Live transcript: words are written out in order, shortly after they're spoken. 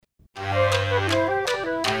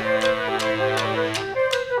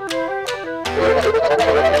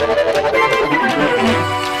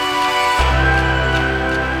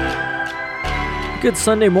Good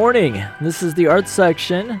Sunday morning. This is the Arts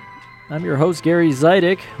Section. I'm your host, Gary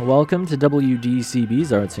Zidek. Welcome to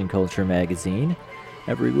WDCB's Arts and Culture magazine.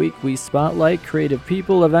 Every week we spotlight creative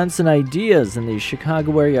people, events, and ideas in the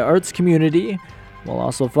Chicago area arts community, while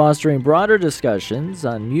also fostering broader discussions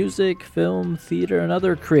on music, film, theater, and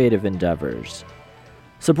other creative endeavors.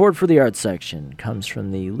 Support for the Arts Section comes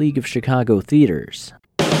from the League of Chicago Theaters.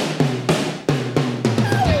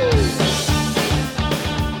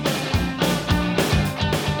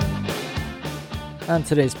 On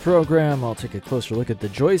today's program, I'll take a closer look at the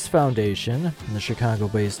Joyce Foundation. The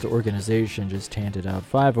Chicago-based organization just handed out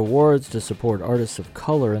 5 awards to support artists of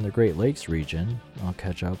color in the Great Lakes region. I'll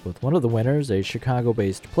catch up with one of the winners, a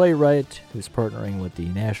Chicago-based playwright who's partnering with the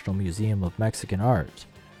National Museum of Mexican Art.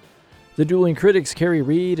 The Dueling Critics, Kerry,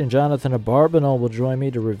 Reid, and Jonathan Abarbanel will join me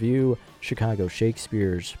to review Chicago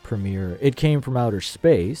Shakespeare's premiere, It Came from Outer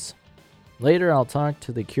Space. Later, I'll talk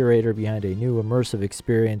to the curator behind a new immersive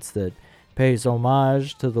experience that pays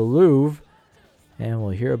homage to the Lourve, and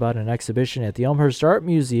we'll hear about an exhibition at the Elmhurst Art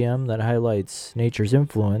Museum that highlights nature's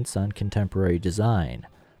influence on contemporary design.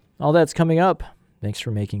 All that's coming up. Thanks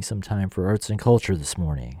for making some time for arts and culture this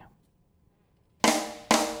morning.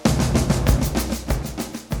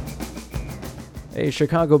 A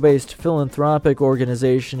Chicago-based philanthropic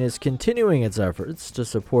organization is continuing its efforts to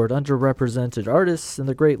support underrepresented artists in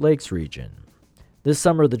the Great Lakes region. This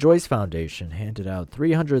summer, the Joyce Foundation handed out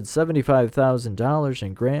 $375,000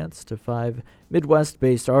 in grants to 5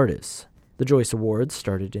 Midwest-based artists. The Joyce Awards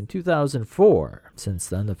started in 2004. Since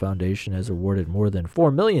then, the foundation has awarded more than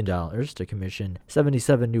 $4 million to commission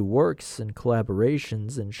 77 new works and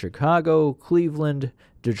collaborations in Chicago, Cleveland,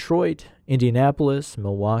 Detroit, Indianapolis,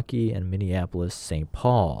 Milwaukee, and Minneapolis-St.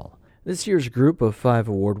 Paul. This year's group of 5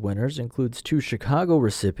 award winners includes 2 Chicago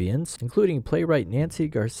recipients, including playwright Nancy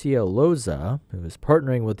Garcia Loza, who is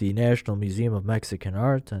partnering with the National Museum of Mexican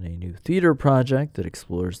Art on a new theater project that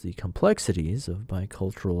explores the complexities of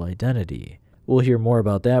bicultural identity. We'll hear more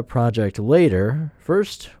about that project later.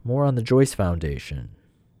 First, more on the Joyce Foundation.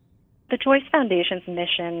 The Joyce Foundation's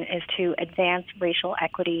mission is to advance racial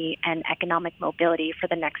equity and economic mobility for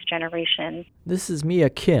the next generation. This is Mia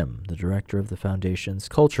Kim, the director of the foundation's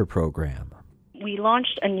culture program. We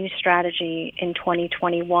launched a new strategy in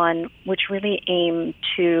 2021, which really aimed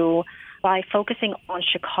to, by focusing on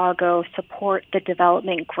Chicago, support the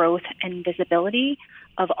development, growth, and visibility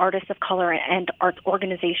of artists of color and art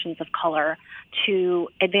organizations of color to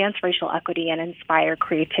advance racial equity and inspire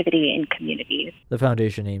creativity in communities. The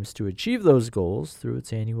foundation aims to achieve those goals through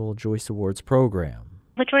its annual Joyce Awards program.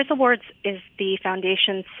 The Joyce Awards is the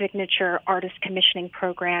foundation's signature artist commissioning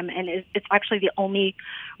program, and it's actually the only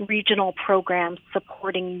regional program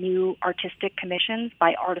supporting new artistic commissions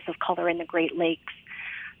by artists of color in the Great Lakes.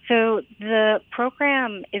 So the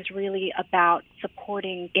program is really about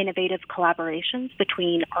supporting innovative collaborations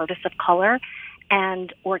between artists of color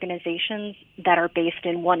and organizations that are based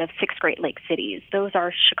in one of 6 Great Lakes cities. Those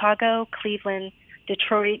are Chicago, Cleveland,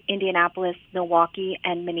 Detroit, Indianapolis, Milwaukee,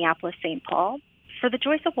 and Minneapolis-St. Paul. For the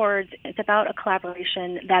Joyce Awards, it's about a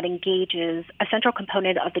collaboration that engages. A central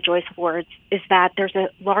component of the Joyce Awards is that there's a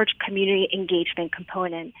large community engagement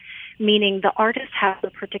component, meaning the artists have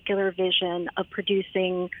a particular vision of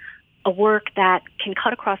producing a work that can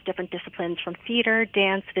cut across different disciplines from theater,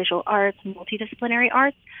 dance, visual arts, multidisciplinary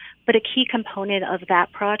arts. But a key component of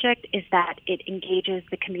that project is that it engages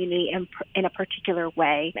the community in a particular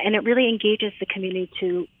way. And it really engages the community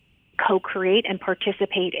to co-create and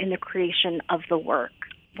participate in the creation of the work.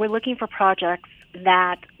 We're looking for projects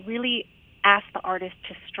that really ask the artist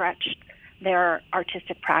to stretch their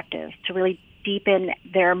artistic practice, to really deepen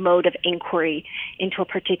their mode of inquiry into a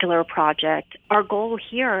particular project. Our goal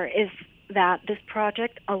here is that this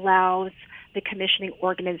project allows the commissioning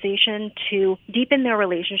organization to deepen their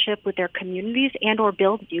relationship with their communities and or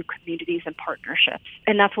build new communities and partnerships.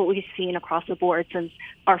 And that's what we've seen across the board since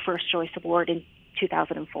our first Joyce Award in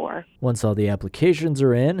 2004. Once all the applications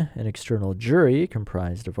are in, an external jury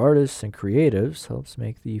comprised of artists and creatives helps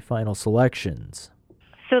make the final selections.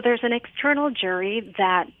 So there's an external jury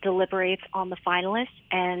that deliberates on the finalists,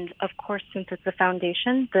 and of course, since it's a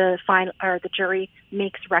foundation, the jury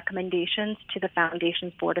makes recommendations to the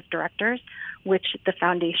foundation's board of directors, which the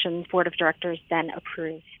foundation's board of directors then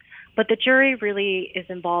approves. But the jury really is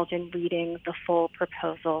involved in reading the full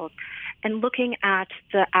proposal and looking at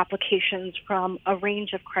the applications from a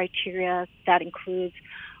range of criteria that includes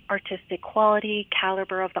artistic quality,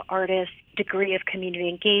 caliber of the artist, degree of community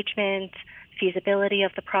engagement, feasibility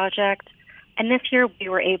of the project. And this year we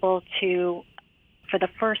were able to, for the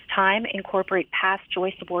first time, incorporate past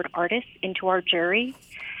Joyce Award artists into our jury.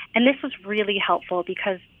 And this was really helpful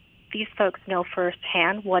because these folks know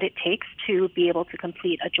firsthand what it takes to be able to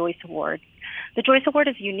complete a Joyce Award. The Joyce Award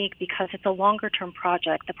is unique because it's a longer-term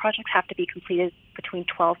project. The projects have to be completed between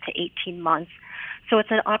 12 to 18 months. So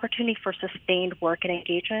it's an opportunity for sustained work and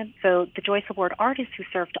engagement. So the Joyce Award artists who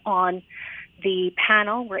served on the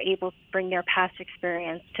panel were able to bring their past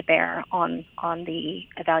experience to bear on the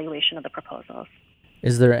evaluation of the proposals.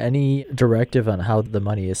 Is there any directive on how the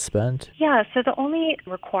money is spent? Yeah, so the only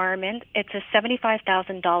requirement, it's a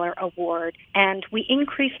 $75,000 award, and we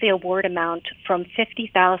increased the award amount from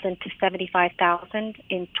 $50,000 to $75,000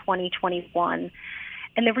 in 2021.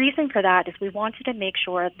 And the reason for that is we wanted to make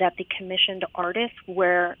sure that the commissioned artists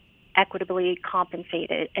were equitably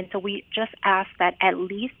compensated. And so we just asked that at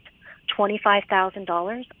least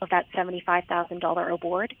 $25,000 of that $75,000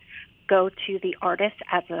 award go to the artist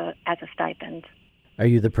as a stipend. Are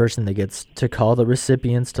you the person that gets to call the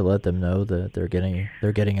recipients to let them know that they're getting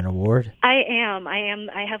an award? I am.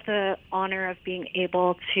 I have the honor of being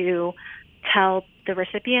able to tell the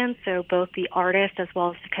recipients, so both the artist as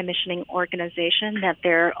well as the commissioning organization, that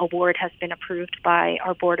their award has been approved by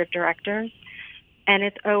our board of directors. And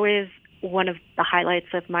it's always one of the highlights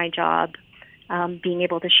of my job, being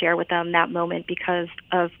able to share with them that moment because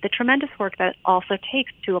of the tremendous work that it also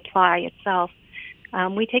takes to apply itself.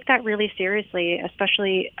 We take that really seriously,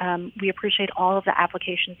 especially we appreciate all of the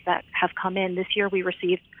applications that have come in. This year we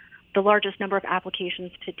received the largest number of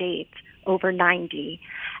applications to date, over 90.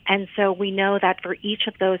 And so we know that for each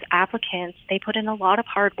of those applicants, they put in a lot of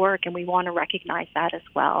hard work, and we want to recognize that as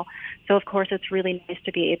well. So, of course, it's really nice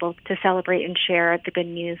to be able to celebrate and share the good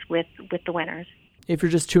news with the winners. If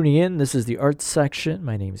you're just tuning in, this is the Arts section.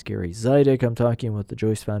 My name is Gary Zidek. I'm talking with the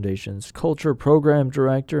Joyce Foundation's Culture Program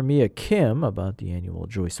Director, Mia Kim, about the annual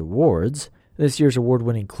Joyce Awards. This year's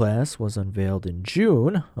award-winning class was unveiled in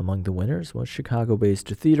June. Among the winners was Chicago-based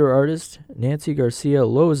theater artist Nancy Garcia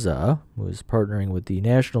Loza, who is partnering with the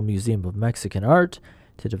National Museum of Mexican Art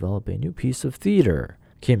to develop a new piece of theater.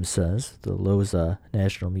 Kim says the Loza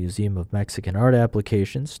National Museum of Mexican Art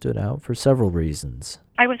application stood out for several reasons.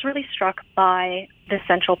 I was really struck by the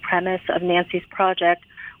central premise of Nancy's project,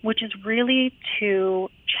 which is really to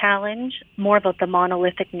challenge more about the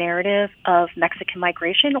monolithic narrative of Mexican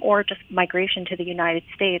migration or just migration to the United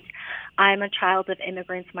States. I'm a child of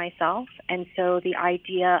immigrants myself, and so the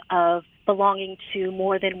idea of belonging to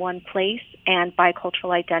more than one place and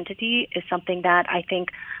bicultural identity is something that I think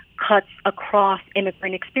cuts across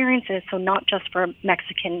immigrant experiences, so not just for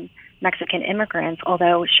Mexican immigrants,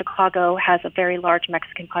 although Chicago has a very large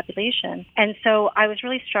Mexican population. And so I was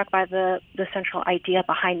really struck by the central idea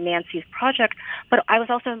behind Nancy's project, but I was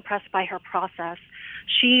also impressed by her process.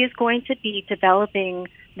 She is going to be developing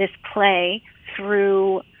this play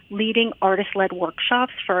through leading artist-led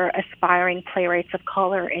workshops for aspiring playwrights of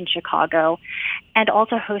color in Chicago, and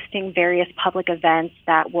also hosting various public events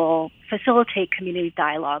that will facilitate community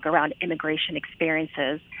dialogue around immigration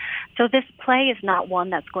experiences. So this play is not one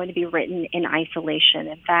that's going to be written in isolation.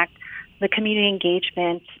 In fact, the community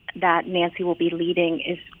engagement that Nancy will be leading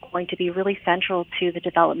is going to be really central to the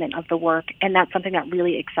development of the work, and that's something that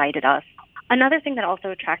really excited us. Another thing that also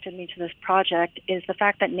attracted me to this project is the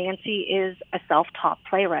fact that Nancy is a self-taught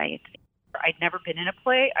playwright. I'd never been in a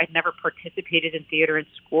play. I'd never participated in theater in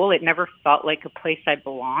school. It never felt like a place I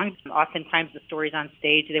belonged. Oftentimes the stories on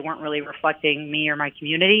stage, they weren't really reflecting me or my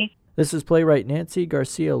community. This is playwright Nancy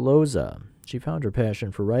Garcia Loza. She found her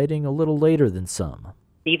passion for writing a little later than some.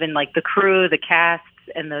 Even like the crew, the cast,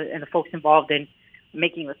 and the folks involved in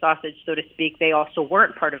making the sausage, so to speak, they also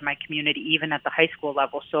weren't part of my community, even at the high school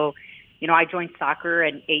level. So, I joined soccer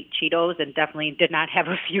and ate Cheetos and definitely did not have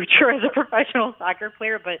a future as a professional soccer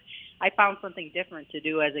player, but I found something different to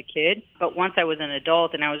do as a kid. But once I was an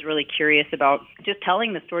adult and I was really curious about just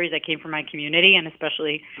telling the stories that came from my community, and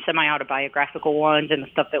especially semi-autobiographical ones and the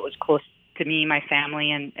stuff that was close to me, my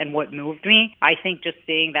family, and what moved me, I think just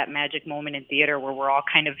seeing that magic moment in theater where we're all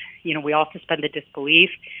kind of, we all suspend the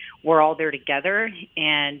disbelief, we're all there together,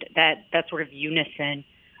 and that sort of unison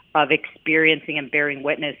of experiencing and bearing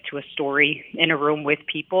witness to a story in a room with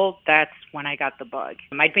people, that's when I got the bug.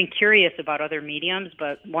 I'd been curious about other mediums,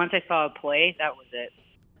 but once I saw a play, that was it.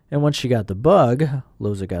 And once she got the bug,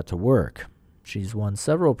 Loza got to work. She's won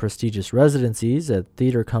several prestigious residencies at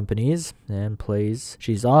theater companies, and plays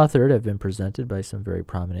she's authored have been presented by some very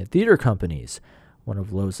prominent theater companies. One of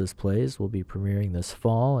Loza's plays will be premiering this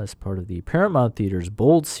fall as part of the Paramount Theater's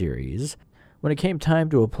Bold series. When it came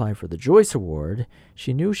time to apply for the Joyce Award,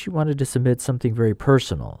 she knew she wanted to submit something very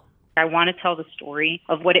personal. I want to tell the story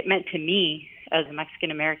of what it meant to me as a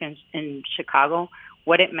Mexican American in Chicago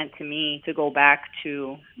what it meant to me to go back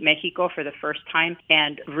to Mexico for the first time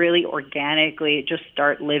and really organically just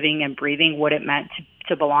start living and breathing what it meant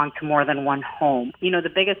to belong to more than one home. You know, the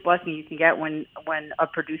biggest blessing you can get when a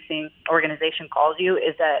producing organization calls you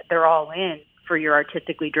is that they're all in for your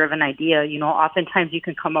artistically driven idea. You know, oftentimes you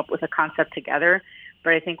can come up with a concept together,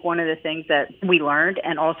 but I think one of the things that we learned,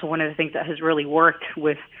 and also one of the things that has really worked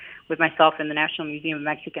with myself and the National Museum of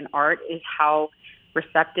Mexican Art, is how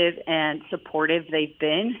receptive and supportive they've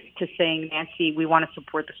been to saying, Nancy, we want to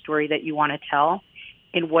support the story that you want to tell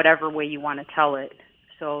in whatever way you want to tell it.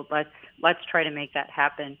 So let's try to make that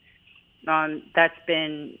happen. That's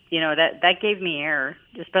been, you know, that gave me air,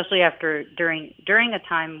 especially during a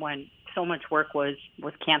time when so much work was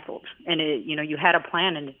canceled, and you had a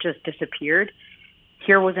plan and it just disappeared.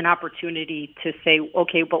 Here was an opportunity to say,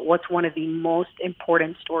 okay, but what's one of the most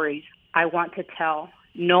important stories I want to tell,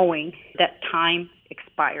 knowing that time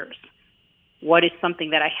expires? What is something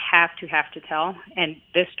that I have to tell? And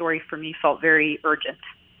this story for me felt very urgent.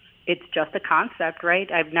 It's just a concept,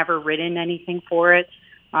 right? I've never written anything for it,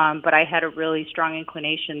 but I had a really strong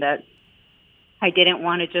inclination that I didn't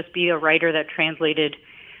want to just be a writer that translated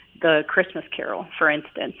the Christmas Carol, for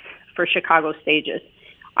instance, for Chicago stages.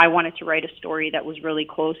 I wanted to write a story that was really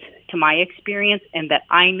close to my experience and that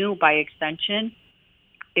I knew by extension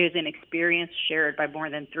is an experience shared by more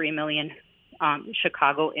than 3 million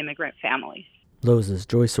Chicago immigrant families. Lourve's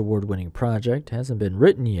Joyce Award-winning project hasn't been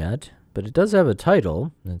written yet, but it does have a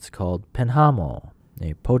title. It's called Penhamo,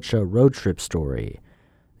 a Pocha road trip story.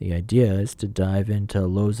 The idea is to dive into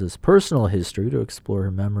Lourve's personal history to explore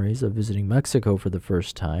her memories of visiting Mexico for the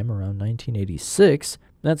first time around 1986.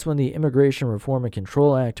 That's when the Immigration Reform and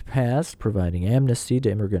Control Act passed, providing amnesty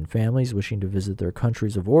to immigrant families wishing to visit their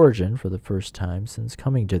countries of origin for the first time since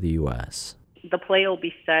coming to the U.S. The play will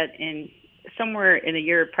be set in somewhere in the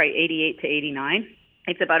year probably 88 to 89.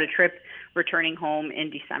 It's about a trip returning home in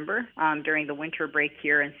December during the winter break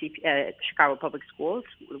here in Chicago Public Schools,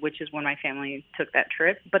 which is when my family took that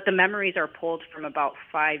trip. But the memories are pulled from about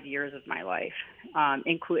 5 years of my life,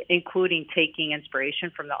 including taking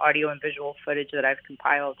inspiration from the audio and visual footage that I've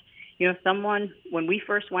compiled. You know, when we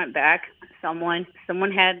first went back, someone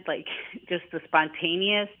had like just the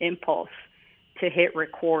spontaneous impulse to hit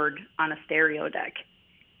record on a stereo deck.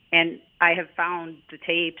 And I have found the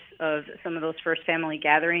tapes of some of those first family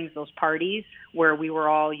gatherings, those parties where we were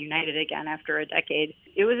all united again after a decade.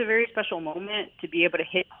 It was a very special moment to be able to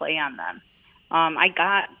hit play on them. I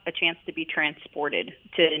got a chance to be transported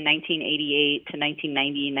to 1988 to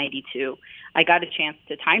 1990, 92. I got a chance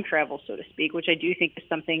to time travel, so to speak, which I do think is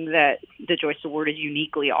something that the Joyce Award is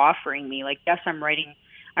uniquely offering me. Like, yes, I'm writing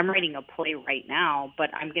a play right now,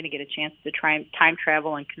 but I'm going to get a chance to try time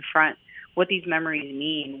travel and confront what these memories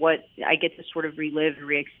mean, what I get to sort of relive and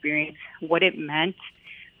re-experience, what it meant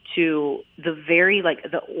to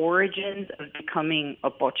the origins of becoming a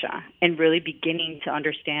pocha and really beginning to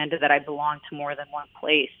understand that I belong to more than one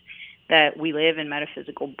place, that we live in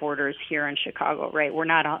metaphysical borders here in Chicago, right? We're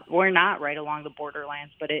not right along the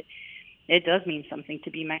borderlands, but it does mean something to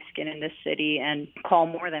be Mexican in this city and call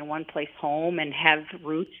more than one place home and have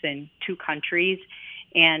roots in two countries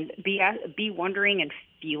and be wondering and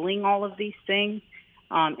feeling all of these things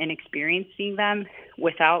and experiencing them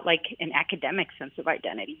without like an academic sense of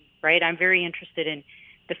identity, right? I'm very interested in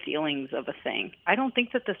the feelings of a thing. I don't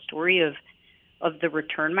think that the story of the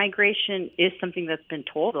return migration is something that's been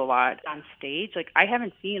told a lot on stage. Like, I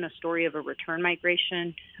haven't seen a story of a return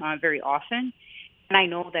migration very often, and I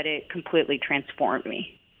know that it completely transformed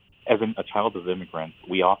me. As a child of immigrants,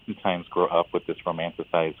 we oftentimes grow up with this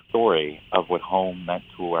romanticized story of what home meant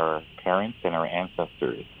to our parents and our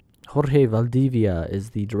ancestors. Jorge Valdivia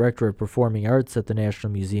is the Director of Performing Arts at the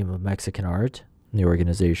National Museum of Mexican Art. The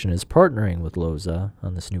organization is partnering with Lourve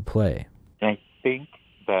on this new play. And I think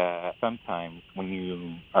that sometimes when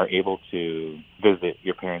you are able to visit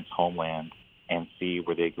your parents' homeland and see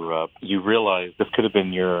where they grew up, you realize this could have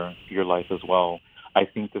been your life as well. I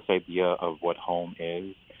think this idea of what home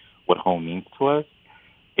is, what home means to us,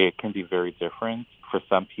 it can be very different. For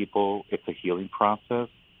some people, it's a healing process.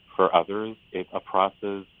 For others, it's a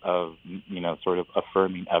process of, sort of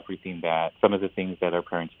affirming some of the things that our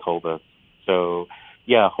parents told us. So,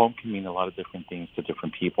 yeah, home can mean a lot of different things to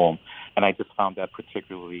different people. And I just found that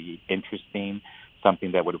particularly interesting,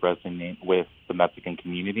 something that would resonate with the Mexican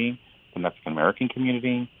community, the Mexican-American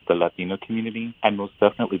community, the Latino community, and most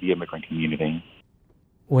definitely the immigrant community.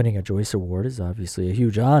 Winning a Joyce Award is obviously a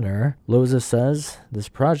huge honor. Lourve says this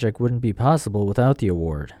project wouldn't be possible without the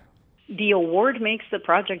award. The award makes the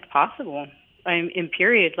project possible. In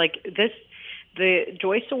period. Like this, the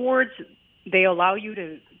Joyce Awards, they allow you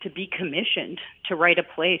to be commissioned to write a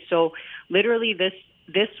play. So literally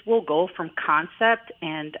this will go from concept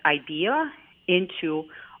and idea into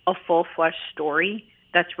a full-fledged story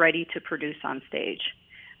that's ready to produce on stage.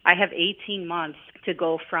 I have 18 months to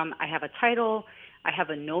go from I have a title, I have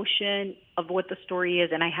a notion of what the story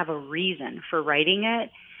is, and I have a reason for writing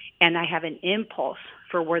it, and I have an impulse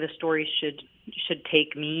for where the story should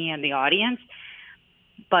take me and the audience.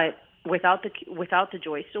 But without the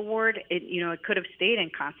Joyce Award, it could have stayed in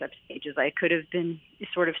concept stages. I could have been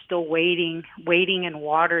sort of still waiting in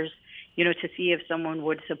waters, to see if someone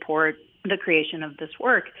would support the creation of this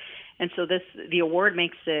work. And so the award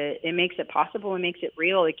makes it possible and makes it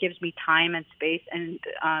real. It gives me time and space and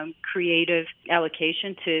creative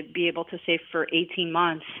allocation to be able to say for 18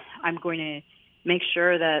 months, I'm going to make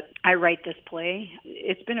sure that I write this play.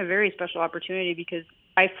 It's been a very special opportunity because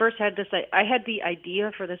I first had the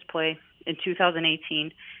idea for this play in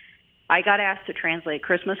 2018. I got asked to translate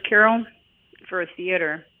Christmas Carol for a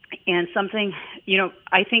theater, and something,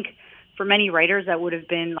 I think for many writers that would have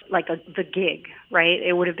been like the gig, right?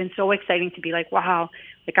 It would have been so exciting to be like, wow,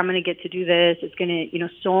 like I'm going to get to do this. It's going to,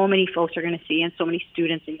 so many folks are going to see, and so many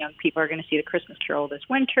students and young people are going to see the Christmas Carol this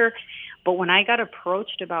winter. But when I got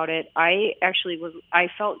approached about it, I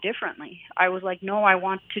felt differently. I was like, no, I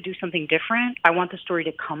want to do something different. I want the story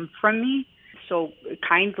to come from me. So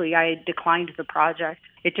kindly, I declined the project.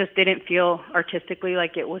 It just didn't feel artistically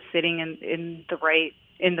like it was sitting in the right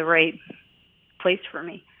place for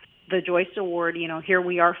me. The Joyce Award, here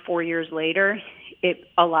we are 4 years later. It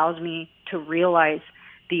allows me to realize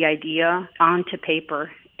the idea onto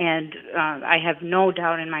paper. And I have no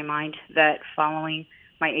doubt in my mind that following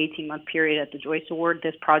my 18-month period at the Joyce Award,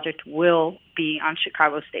 this project will be on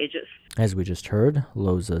Chicago stages. As we just heard,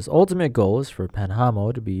 Loza's ultimate goal is for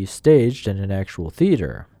Penhamo to be staged in an actual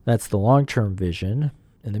theater. That's the long-term vision.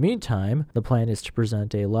 In the meantime, the plan is to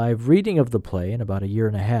present a live reading of the play in about a year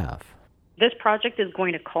and a half. This project is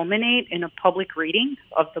going to culminate in a public reading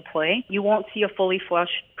of the play. You won't see a fully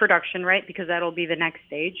fleshed production, right, because that'll be the next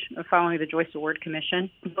stage following the Joyce Award Commission.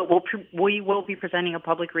 But we will be presenting a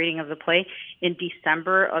public reading of the play in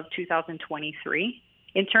December of 2023.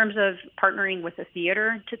 In terms of partnering with a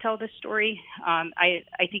theater to tell this story, I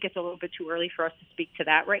think it's a little bit too early for us to speak to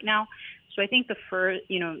that right now. So I think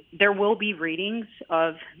there will be readings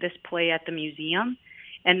of this play at the museum.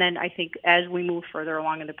 And then I think as we move further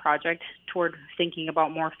along in the project toward thinking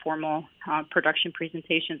about more formal production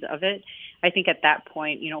presentations of it, I think at that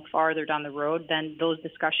point, farther down the road, then those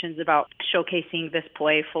discussions about showcasing this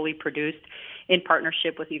play fully produced in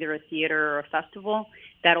partnership with either a theater or a festival,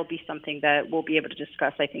 that'll be something that we'll be able to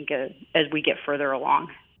discuss, I think, as we get further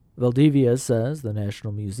along. Valdivia says the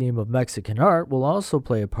National Museum of Mexican Art will also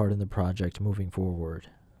play a part in the project moving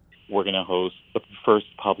forward. We're going to host the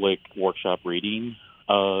first public workshop reading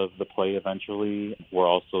of the play eventually.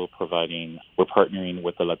 We're partnering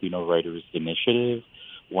with the Latino Writers Initiative,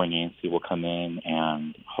 where Nancy will come in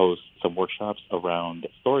and host some workshops around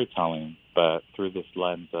storytelling, but through this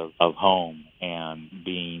lens of home and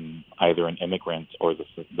being either an immigrant or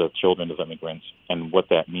the children of immigrants and what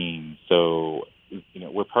that means. So,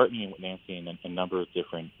 we're partnering with Nancy in a number of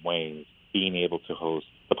different ways. Being able to host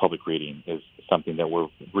the public reading is something that we're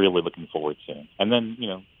really looking forward to. And then,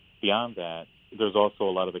 beyond that, there's also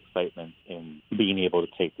a lot of excitement in being able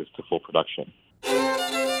to take this to full production.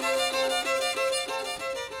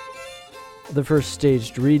 The first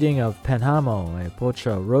staged reading of Penhamo, a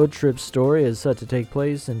Pocha road trip story, is set to take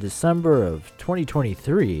place in December of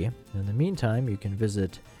 2023. In the meantime, you can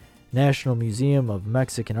visit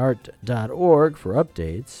nationalmuseumofmexicanart.org for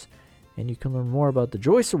updates, and you can learn more about the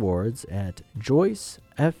Joyce Awards at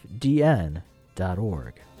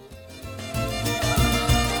joycefdn.org.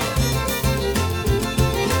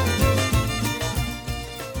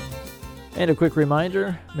 And a quick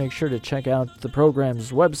reminder, make sure to check out the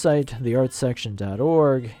program's website,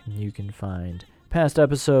 theartsection.org. You can find past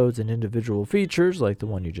episodes and individual features like the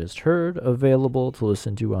one you just heard available to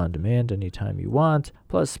listen to on demand anytime you want,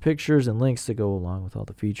 plus pictures and links to go along with all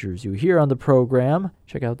the features you hear on the program.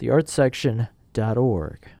 Check out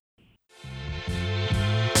theartsection.org.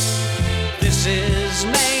 This is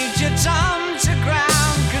Major Tom to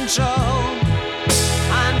ground control.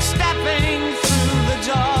 I'm stepping through the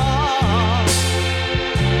door.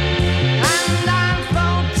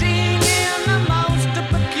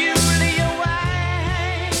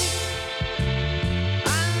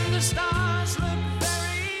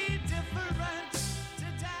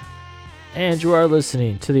 And you are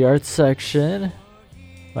listening to the Arts Section.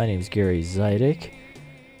 My name is Gary Zidek.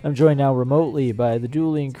 I'm joined now remotely by the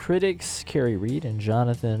Dueling Critics, Kerry, Reid, and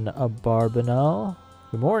Jonathan Abarbanel.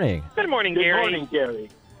 Good morning. Good morning, Gary. Good morning, Gary.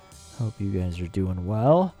 Hope you guys are doing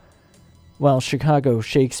well. While Chicago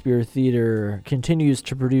Shakespeare Theater continues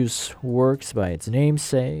to produce works by its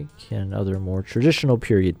namesake and other more traditional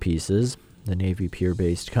period pieces, the Navy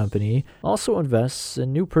Pier-based company also invests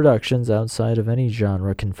in new productions outside of any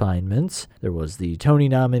genre confinements. There was the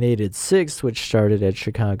Tony-nominated Sixth, which started at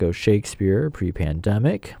Chicago Shakespeare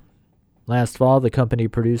pre-pandemic. Last fall, the company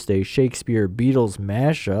produced a Shakespeare Beatles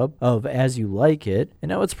mashup of As You Like It, and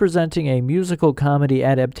now it's presenting a musical comedy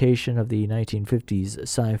adaptation of the 1950s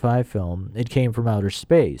sci-fi film It Came from Outer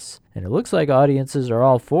Space. And it looks like audiences are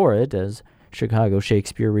all for it, as Chicago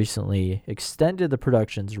Shakespeare recently extended the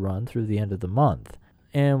production's run through the end of the month.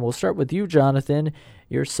 And we'll start with you, Jonathan.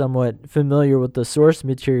 You're somewhat familiar with the source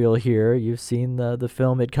material here. You've seen the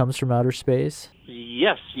film It Comes from Outer Space?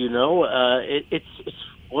 Yes, it's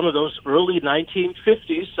one of those early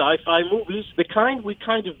 1950s sci-fi movies, the kind we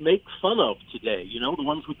kind of make fun of today, the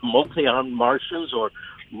ones with multi-armed Martians or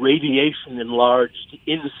radiation-enlarged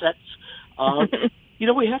insects.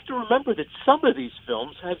 We have to remember that some of these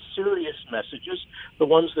films have serious messages. The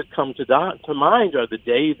ones that come to mind are The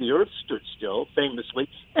Day the Earth Stood Still, famously,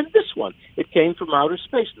 and this one, It Came from Outer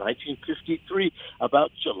Space, 1953,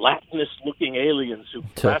 about gelatinous-looking aliens who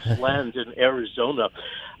crash land in Arizona.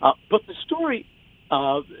 But the story...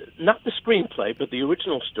 not the screenplay, but the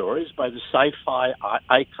original story is by the sci-fi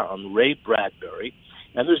icon Ray Bradbury,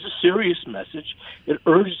 and there's a serious message. It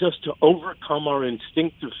urges us to overcome our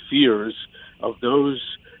instinctive fears of those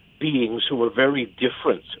beings who are very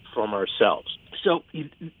different from ourselves. So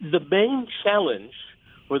the main challenge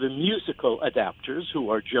for the musical adapters, who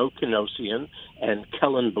are Joe Kinosian and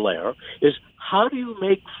Kellen Blair, is how do you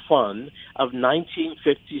make fun of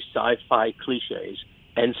 1950s sci-fi cliches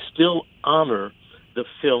and still honor the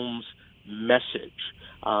film's message?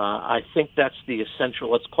 I think that's the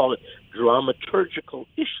essential, let's call it, dramaturgical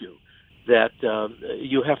issue that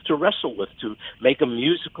you have to wrestle with to make a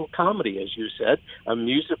musical comedy, as you said, a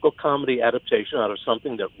musical comedy adaptation out of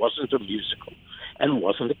something that wasn't a musical and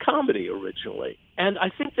wasn't a comedy originally. And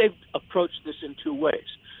I think they've approached this in two ways.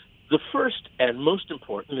 The first and most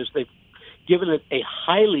important is they've given it a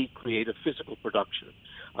highly creative physical production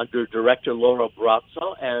under director Laura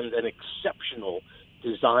Brazza and an exceptional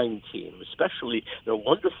design team, especially their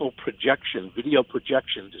wonderful video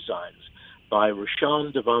projection designs by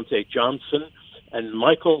Rashawn Devante Johnson and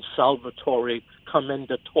Michael Salvatore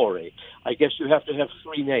Commendatore. I guess you have to have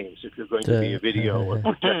three names if you're going to be a video or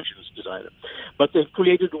projections designer. But they've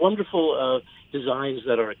created wonderful designs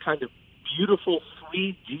that are kind of beautiful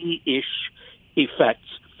 3D-ish effects,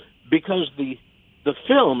 because the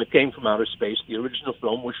film, It Came from Outer Space, the original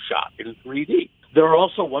film, was shot in 3D. There are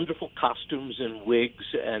also wonderful costumes and wigs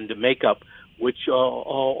and makeup, which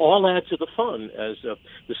all add to the fun, as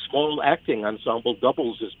the small acting ensemble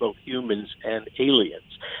doubles as both humans and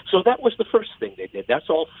aliens. So that was the first thing they did. That's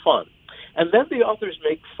all fun. And then the authors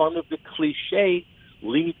make fun of the cliche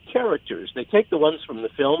lead characters. They take the ones from the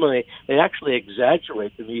film and they actually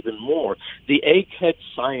exaggerate them even more. The egghead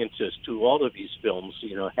scientist, who all of these films,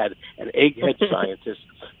 had an egghead scientist,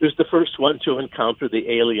 who's the first one to encounter the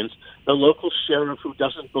aliens, the local sheriff who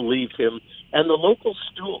doesn't believe him, and the local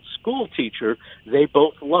school teacher they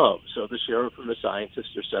both love. So the sheriff and the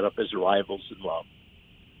scientist are set up as rivals in love.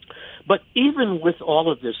 But even with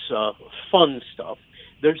all of this fun stuff,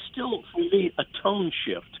 there's still, for me, a tone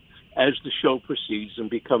shift as the show proceeds and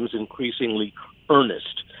becomes increasingly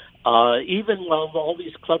earnest, even while all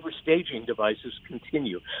these clever staging devices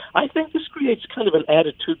continue. I think this creates kind of an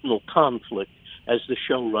attitudinal conflict as the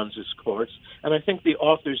show runs its course, and I think the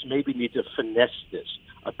authors maybe need to finesse this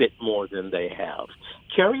a bit more than they have.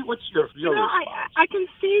 Kerry, what's your response? I can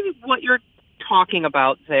see what you're talking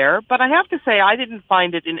about there, but I have to say I didn't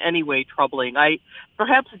find it in any way troubling.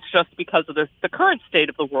 Perhaps it's just because of the current state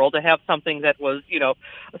of the world to have something that was,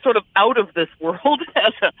 sort of out of this world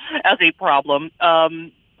as a problem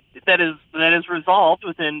that is resolved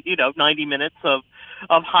within 90 minutes of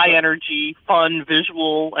high energy, fun,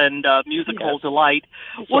 visual, and musical delight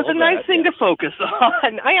was a nice thing to focus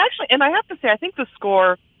on. I have to say, I think the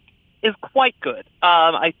score is quite good.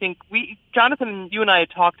 I think Jonathan, you and I had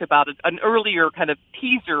talked about an earlier kind of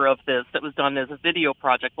teaser of this that was done as a video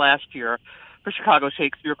project last year for Chicago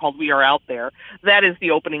Shakespeare called We Are Out There. That is the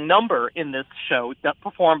opening number in this show,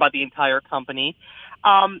 performed by the entire company.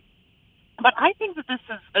 But I think that this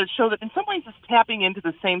is a show that in some ways is tapping into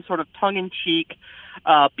the same sort of tongue-in-cheek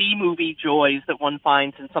B-movie joys that one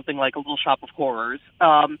finds in something like A Little Shop of Horrors.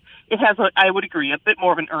 It has, I would agree, a bit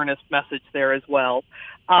more of an earnest message there as well.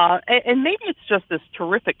 And maybe it's just this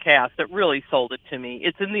terrific cast that really sold it to me.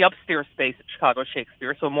 It's in the upstairs space at Chicago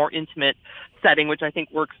Shakespeare, so a more intimate setting, which I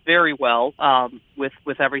think works very well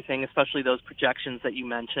with everything, especially those projections that you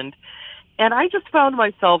mentioned. And I just found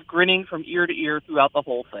myself grinning from ear to ear throughout the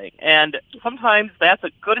whole thing. And sometimes that's a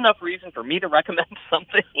good enough reason for me to recommend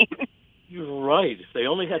something. You're right. If they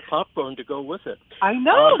only had popcorn to go with it. I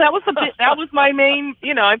know. That was my main,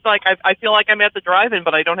 I'm like, I feel like I'm at the drive-in,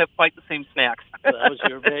 but I don't have quite the same snacks. That was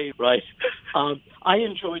your main, right. I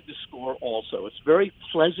enjoyed the score also. It's very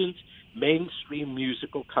pleasant, mainstream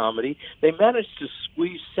musical comedy. They managed to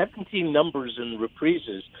squeeze 17 numbers and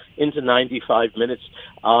reprises into 95 minutes.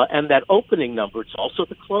 And that opening number, it's also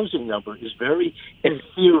the closing number, is very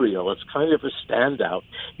ethereal. It's kind of a standout.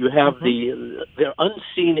 You have they're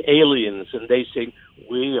unseen aliens, and they sing,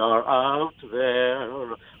 "We are out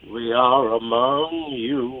there, we are among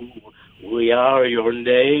you, we are your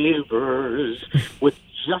neighbors," with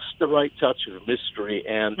just the right touch of mystery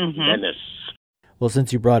and menace. Well,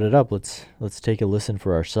 since you brought it up, let's take a listen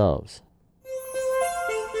for ourselves.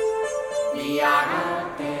 We are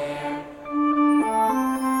out there.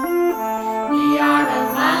 We are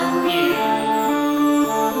among you.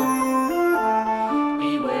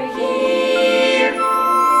 We were here.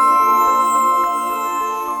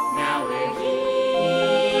 Now we're here.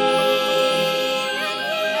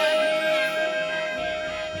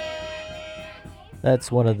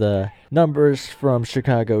 That's one of the numbers from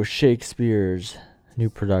Chicago Shakespeare's new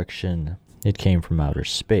production, It Came From Outer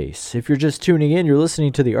Space. If you're just tuning in, you're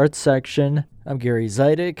listening to the Arts Section. I'm Gary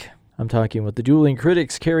Zidek. I'm talking with the Dueling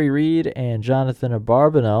Critics, Kerry, Reid, and Jonathan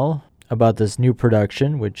Abarbanel about this new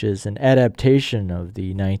production, which is an adaptation of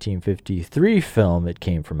the 1953 film It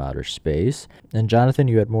Came From Outer Space. And Jonathan,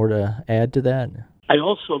 you had more to add to that? I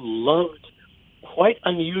also loved quite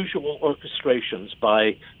unusual orchestrations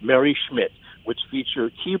by Mary Schmidt, which feature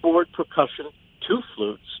keyboard percussion, 2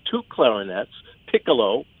 flutes, 2 clarinets,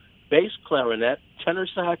 piccolo, bass clarinet, tenor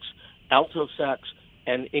sax, alto sax,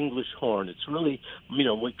 and English horn. It's really,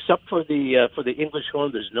 except for the English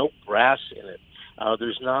horn, there's no brass in it.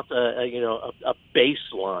 There's not a bass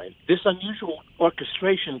line. This unusual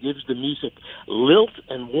orchestration gives the music lilt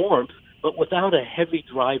and warmth, but without a heavy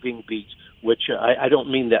driving beat, which I don't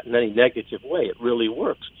mean that in any negative way. It really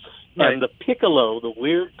works. Right. And the piccolo, the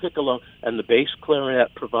weird piccolo, and the bass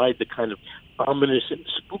clarinet provide the kind of ominous and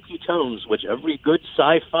spooky tones which every good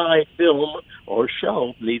sci-fi film or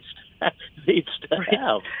show needs to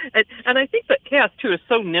have. And I think that cast, too, is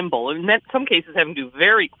so nimble. In some cases, having to do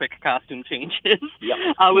very quick costume changes,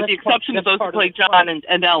 with the exception of those who play John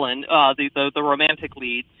and Ellen, the romantic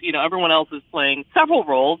leads. Everyone else is playing several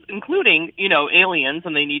roles, including, aliens,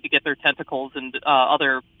 and they need to get their tentacles and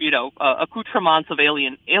other, accoutrements of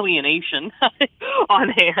alienation on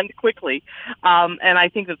hand quickly. And I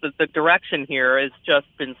think that the direction here has just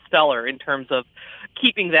been stellar in terms of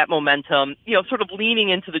keeping that momentum, sort of leaning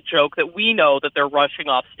into the joke that we know that they're rushing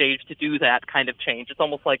off stage to do that kind of change. It's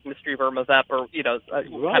almost like Mystery of Mazep or,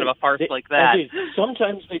 kind of a farce like that.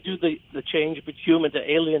 Sometimes they do the change but human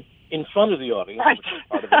to alien in front of the audience, which is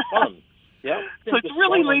part of the fun. Yeah. So it's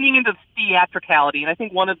really leaning into theatricality, and I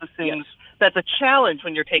think one of the things that's a challenge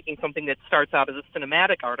when you're taking something that starts out as a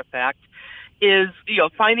cinematic artifact is,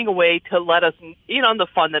 finding a way to let us in on the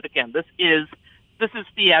fun that, again, this is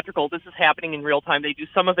theatrical. This is happening in real time. They do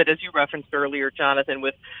some of it, as you referenced earlier, Jonathan,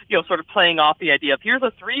 with, sort of playing off the idea of here's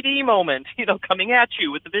a 3D moment, coming at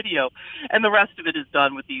you with the video. And the rest of it is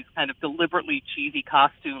done with these kind of deliberately cheesy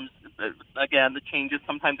costumes. Again, the changes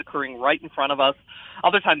sometimes occurring right in front of us,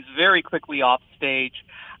 other times very quickly off stage.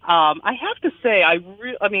 I have to say, I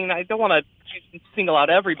don't want to single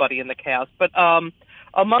out everybody in the cast, but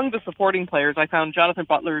among the supporting players, I found Jonathan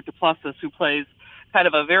Butler Duplessis, who plays kind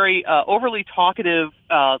of a very overly talkative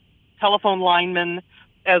telephone lineman,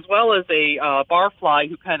 as well as a barfly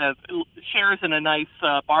who kind of shares in a nice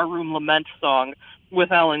barroom lament song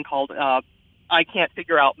with Ellen called I Can't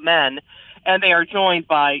Figure Out Men. And they are joined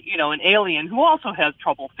by, an alien who also has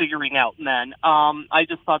trouble figuring out men. I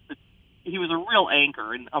just thought that he was a real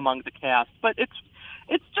anchor among the cast. But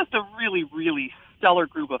it's just a really, really stellar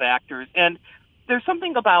group of actors. And there's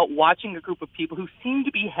something about watching a group of people who seem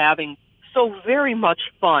to be having so very much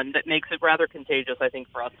fun that makes it rather contagious, I think,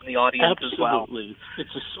 for us in the audience as well. Absolutely.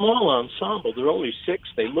 It's a small ensemble. There are only 6.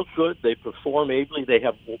 They look good. They perform ably. They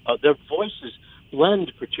have their voices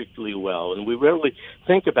blend particularly well, and we rarely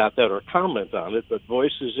think about that or comment on it. But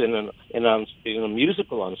voices in a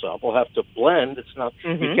musical ensemble have to blend. It's not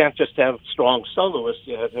you can't just have strong soloists;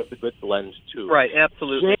 you have to have a good blend too. Right,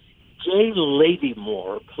 absolutely. Jay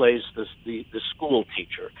Ladymore plays the school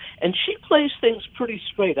teacher, and she plays things pretty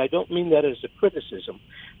straight. I don't mean that as a criticism.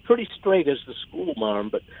 Pretty straight as the school marm,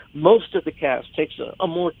 but most of the cast takes a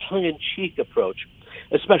more tongue-in-cheek approach,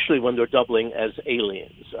 especially when they're doubling as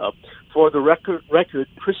aliens. For the record,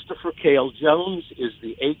 Christopher Cale Jones is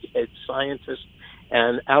the egghead scientist,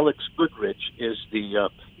 and Alex Goodrich is the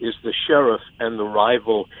sheriff and the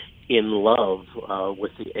rival in love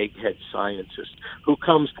with the egghead scientist who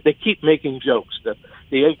comes. They keep making jokes that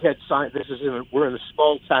the egghead scientist we're in a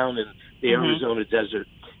small town in the Arizona desert,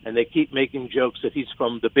 and they keep making jokes that he's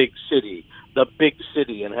from the big city,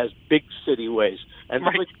 and has big city ways. And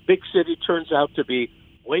the big city turns out to be,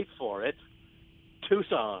 wait for it,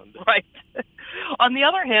 Tucson. Right. On the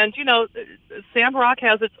other hand, Sandrock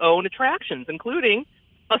has its own attractions, including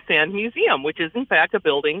a sand museum, which is in fact a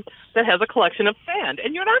building that has a collection of sand,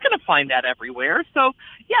 and you're not going to find that everywhere. So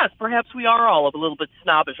yes, perhaps we are all a little bit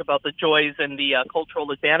snobbish about the joys and the cultural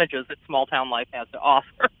advantages that small town life has to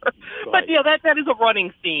offer. But that is a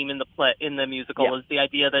running theme in the musical, is the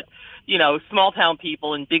idea that small town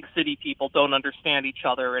people and big city people don't understand each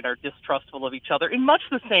other and are distrustful of each other in much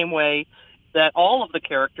the same way that all of the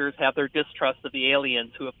characters have their distrust of the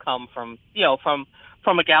aliens who have come from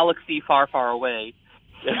a galaxy far, far away.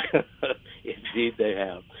 Indeed, they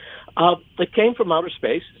have. It came from outer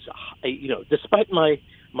space. Despite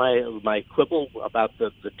my quibble about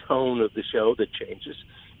the tone of the show that changes,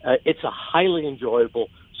 it's a highly enjoyable,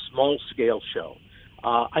 small-scale show.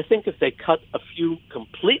 I think if they cut a few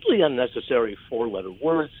completely unnecessary four-letter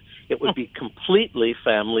words, it would be completely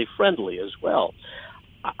family-friendly as well.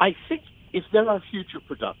 I think if there are future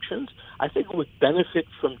productions, I think it would benefit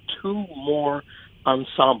from 2 more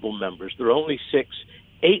ensemble members. There are only 6.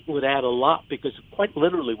 8 would add a lot because it quite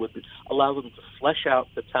literally would allow them to flesh out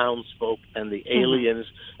the townsfolk and the aliens,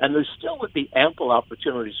 and there still would be ample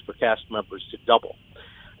opportunities for cast members to double.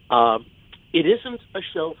 It isn't a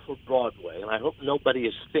show for Broadway, and I hope nobody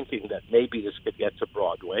is thinking that maybe this could get to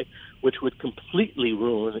Broadway, which would completely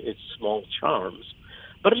ruin its small charms.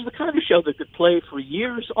 But it's the kind of show that could play for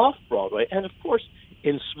years off Broadway, and of course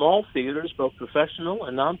in small theaters, both professional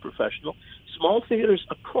and non-professional, small theaters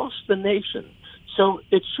across the nation. So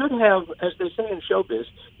it should have, as they say in showbiz,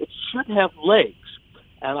 it should have legs.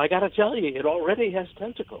 And I got to tell you, it already has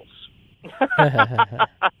tentacles.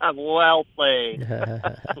 Well played.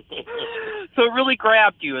 So it really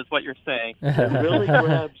grabbed you, is what you're saying. It really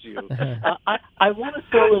grabs you. I want to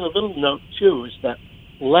throw in a little note, too, is that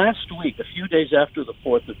last week, a few days after the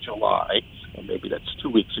 4th of July, or maybe that's 2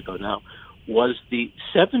 weeks ago now, was the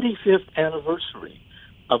 75th anniversary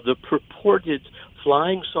of the purported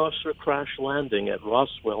flying saucer crash landing at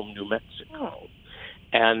Roswell, New Mexico.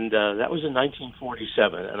 And that was in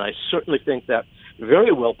 1947. And I certainly think that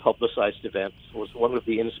very well-publicized event was one of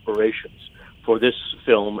the inspirations for this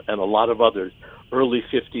film and a lot of other early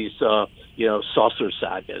 50s, saucer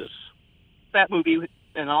sagas. That movie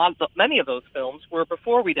and many of those films were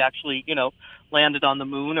before we'd actually, landed on the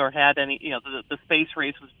moon or had any, the space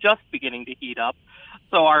race was just beginning to heat up.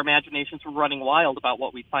 So our imaginations were running wild about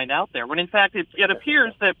what we'd find out there. When in fact it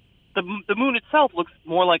appears that the moon itself looks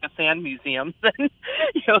more like a sand museum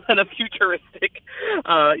than a futuristic,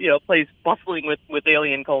 place bustling with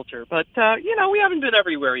alien culture. But we haven't been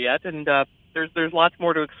everywhere yet, and there's lots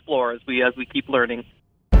more to explore as we keep learning.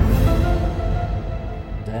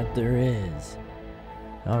 That there is.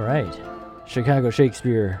 All right. Chicago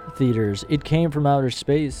Shakespeare Theater's It Came From Outer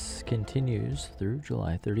Space continues through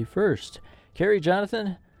July 31st. Kerry,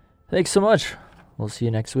 Jonathan, thanks so much. We'll see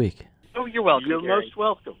you next week. Oh, you're welcome. You're Gary. most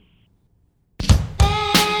welcome.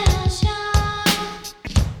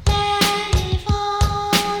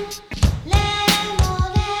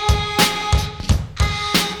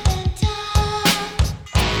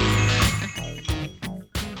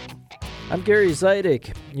 I'm Gary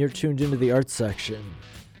Zidek. You're tuned into the arts section.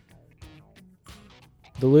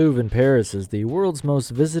 The Louvre in Paris is the world's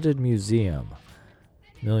most visited museum.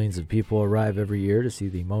 Millions of people arrive every year to see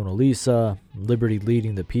the Mona Lisa, Liberty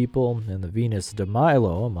Leading the People, and the Venus de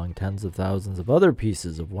Milo, among tens of thousands of other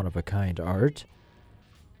pieces of one-of-a-kind art.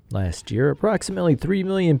 Last year, approximately 3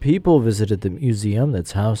 million people visited the museum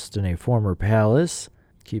that's housed in a former palace.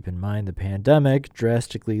 Keep in mind the pandemic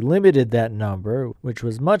drastically limited that number, which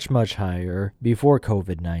was much, much higher before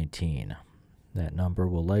COVID-19. That number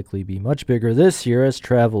will likely be much bigger this year as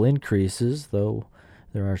travel increases, though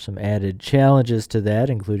There are some added challenges to that,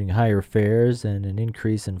 including higher fares and an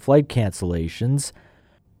increase in flight cancellations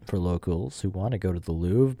for locals who want to go to the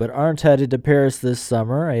Louvre but aren't headed to Paris this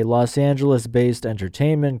summer. A Los Angeles-based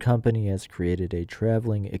entertainment company has created a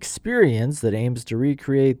traveling experience that aims to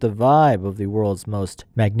recreate the vibe of the world's most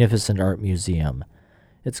magnificent art museum.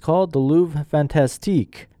 It's called the Louvre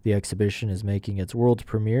Fantastique. The exhibition is making its world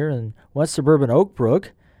premiere in West suburban Oak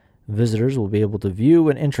Brook. Visitors will be able to view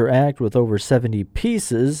and interact with over 70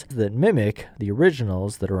 pieces that mimic the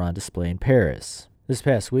originals that are on display in Paris. This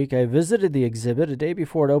past week, I visited the exhibit a day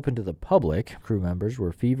before it opened to the public. Crew members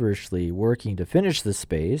were feverishly working to finish the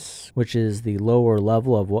space, which is the lower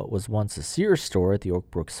level of what was once a Sears store at the Oak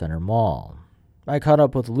Brook Center Mall. I caught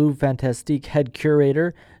up with Louvre Fantastique head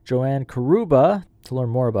curator Joanne Karuba to learn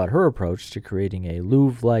more about her approach to creating a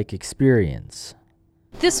Louvre-like experience.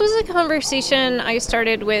 This was a conversation I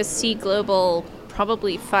started with Sea Global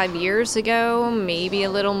probably 5 years ago, maybe a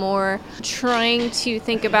little more, trying to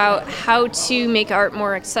think about how to make art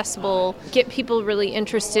more accessible, get people really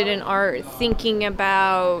interested in art, thinking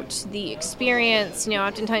about the experience. You know,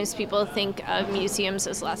 oftentimes people think of museums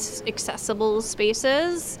as less accessible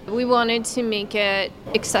spaces. We wanted to make it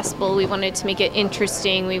accessible, we wanted to make it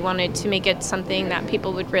interesting, we wanted to make it something that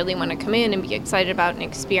people would really want to come in and be excited about and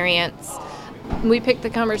experience. We picked the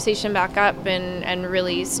conversation back up and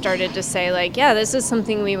really started to say, like, yeah, this is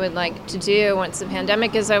something we would like to do once the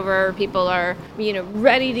pandemic is over. People are,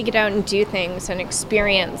 ready to get out and do things and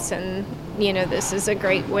experience. And, this is a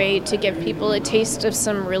great way to give people a taste of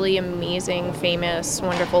some really amazing, famous,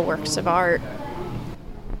 wonderful works of art.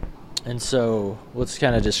 And so let's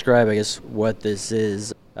kind of describe, I guess, what this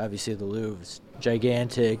is. Obviously, the Louvre's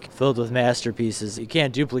gigantic, filled with masterpieces. You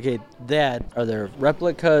can't duplicate that. Are there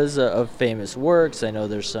replicas of famous works? I know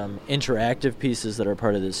there's some interactive pieces that are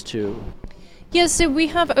part of this too. Yeah, so we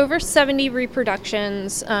have over 70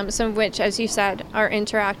 reproductions, some of which, as you said, are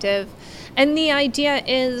interactive. And the idea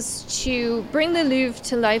is to bring the Louvre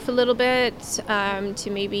to life a little bit, to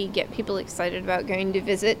maybe get people excited about going to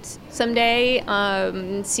visit someday,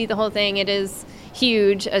 see the whole thing. It is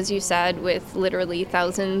huge, as you said, with literally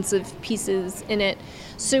thousands of pieces in it.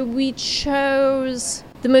 So we chose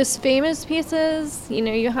the most famous pieces.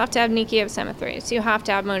 You have to have Nike of Samothrace, you have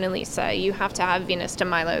to have Mona Lisa, you have to have Venus de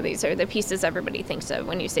Milo. These are the pieces everybody thinks of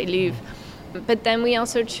when you say Louvre. But then we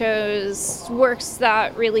also chose works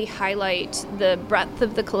that really highlight the breadth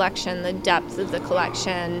of the collection, the depth of the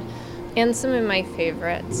collection, and some of my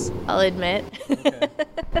favorites, I'll admit. Okay.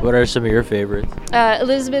 What are some of your favorites?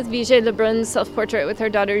 Elizabeth Vigée-Lebrun's self-portrait with her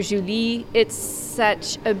daughter Julie. It's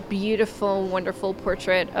such a beautiful, wonderful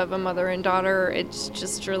portrait of a mother and daughter. It's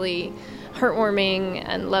just really heartwarming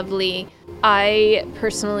and lovely. I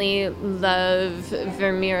personally love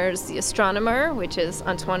Vermeer's The Astronomer, which is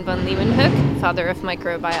Antoine van Leeuwenhoek, father of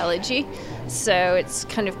microbiology. So it's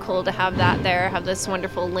kind of cool to have that there, have this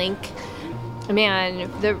wonderful link. Man,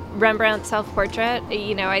 the Rembrandt self-portrait,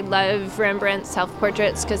 I love Rembrandt's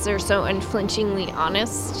self-portraits because they're so unflinchingly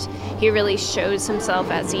honest. He really shows himself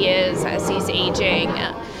as he is, as he's aging.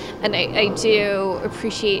 And I do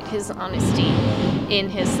appreciate his honesty in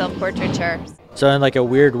his self-portraiture. So in like a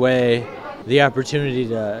weird way, the opportunity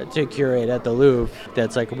to curate at the Louvre,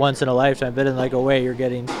 that's like once in a lifetime, but in like a way you're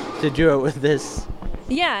getting to do it with this.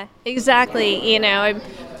 Yeah, exactly. I'm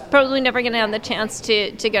probably never going to have the chance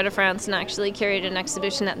to go to France and actually curate an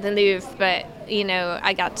exhibition at the Louvre, but,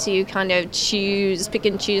 I got to kind of pick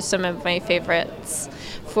and choose some of my favorites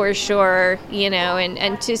for sure,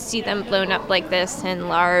 and to see them blown up like this and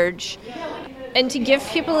large, and to give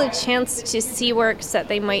people a chance to see works that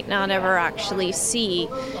they might not ever actually see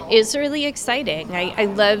is really exciting. I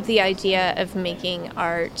love the idea of making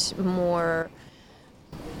art more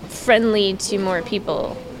friendly to more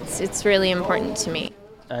people. It's really important to me.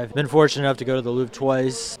 I've been fortunate enough to go to the Louvre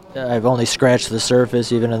twice. I've only scratched the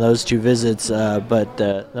surface even in those two visits, but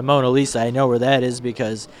the Mona Lisa, I know where that is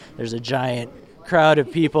because there's a giant crowd of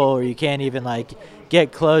people where you can't even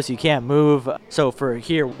get close, you can't move. So for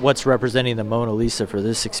here, what's representing the Mona Lisa for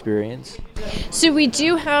this experience? So we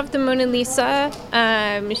do have the Mona Lisa.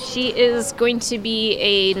 She is going to be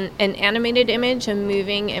an animated image, a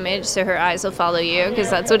moving image, so her eyes will follow you, because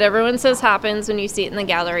that's what everyone says happens when you see it in the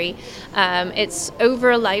gallery. It's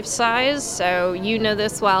over life size, so you know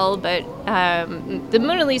this well, but the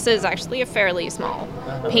Mona Lisa is actually a fairly small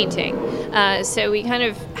painting. So we kind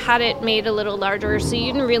of had it made a little larger so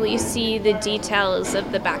you can really see the details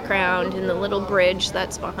of the background and the little bridge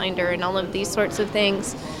that's behind her and all of these sorts of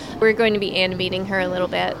things. We're going to be animating her a little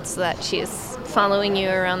bit so that she's following you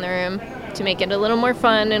around the room to make it a little more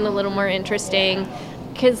fun and a little more interesting,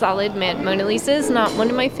 because I'll admit, Mona Lisa is not one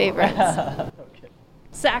of my favorites. Okay.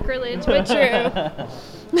 Sacrilege, but true.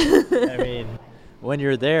 I mean, when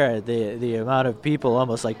you're there, the amount of people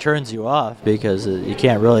almost like turns you off because you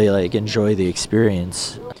can't really like enjoy the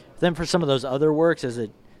experience. Then for some of those other works, is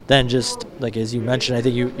it then just like as you mentioned, I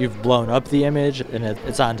think you've blown up the image and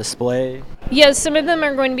it's on display? Yes, some of them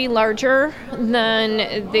are going to be larger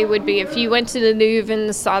than they would be if you went to the Louvre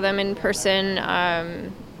and saw them in person.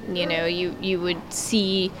 You would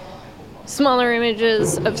see smaller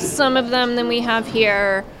images of some of them than we have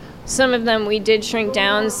here. Some of them we did shrink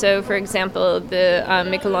down. So, for example, the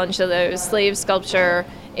Michelangelo slave sculpture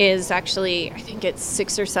is actually, I think it's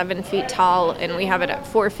 6 or 7 feet tall, and we have it at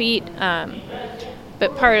 4 feet.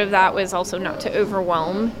 But part of that was also not to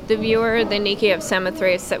overwhelm the viewer. The Nike of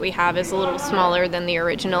Samothrace that we have is a little smaller than the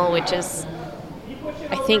original, which is,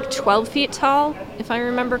 I think, 12 feet tall, if I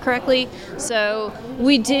remember correctly. So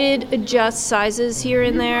we did adjust sizes here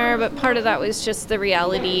and there, but part of that was just the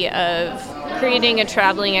reality of creating a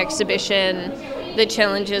traveling exhibition, the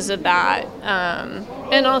challenges of that,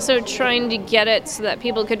 and also trying to get it so that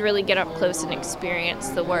people could really get up close and experience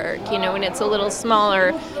the work. When it's a little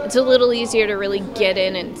smaller, it's a little easier to really get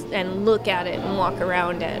in and look at it and walk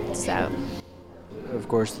around it. So, of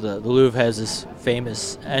course, the Louvre has this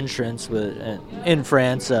famous entrance in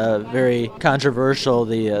France, very controversial,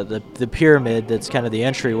 the pyramid that's kind of the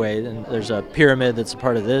entryway, and there's a pyramid that's a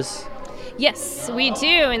part of this. Yes, we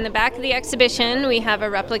do. In the back of the exhibition, we have a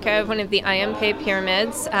replica of one of the Ayampe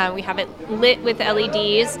pyramids. We have it lit with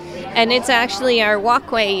LEDs, and it's actually our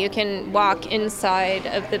walkway. You can walk inside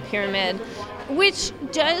of the pyramid, which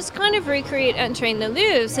does kind of recreate entering the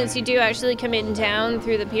Louvre, since you do actually come in down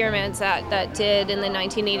through the pyramids that did in the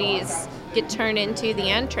 1980s get turned into the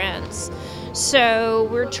entrance. So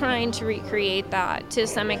we're trying to recreate that to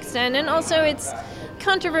some extent, and also it's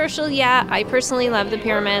controversial. Yeah, I personally love the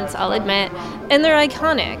pyramids, I'll admit, and they're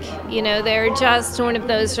iconic. They're just one of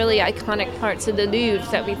those really iconic parts of the Louvre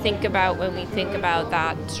that we think about when we think about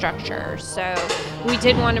that structure. So we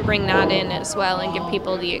did want to bring that in as well and give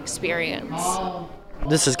people the experience.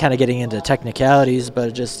 This is kind of getting into technicalities,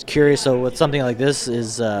 but just curious, so with something like this,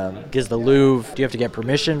 is the Louvre, do you have to get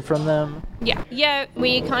permission from them? Yeah,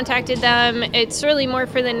 we contacted them. It's really more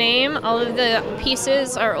for the name. All of the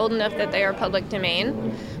pieces are old enough that they are public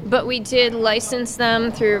domain, but we did license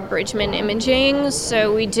them through Bridgman Imaging,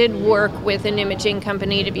 so we did work with an imaging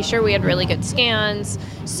company to be sure we had really good scans.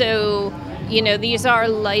 So, these are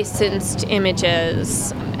licensed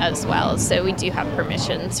images as well, so we do have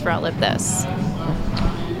permissions for all of this.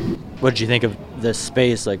 What did you think of this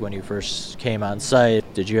space, like when you first came on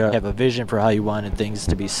site? Did you have a vision for how you wanted things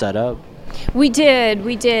to be set up? We did.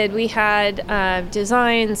 We had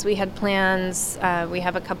designs, we had plans. We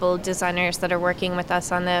have a couple of designers that are working with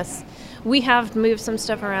us on this. We have moved some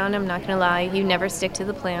stuff around, I'm not going to lie. You never stick to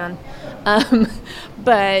the plan.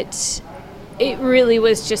 But it really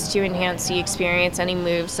was just to enhance the experience. Any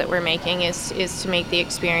moves that we're making is to make the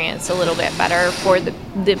experience a little bit better for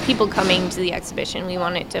the people coming to the exhibition. We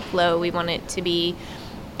want it to flow. We want it to be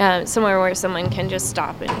somewhere where someone can just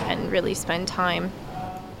stop and really spend time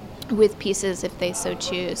with pieces if they so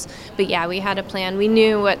choose. But yeah, we had a plan. We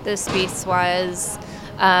knew what the space was,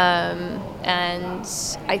 and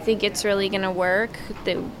I think it's really going to work.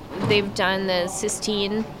 They've done the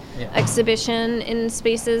Sistine exhibition in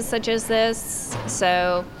spaces such as this,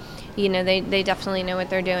 so they definitely know what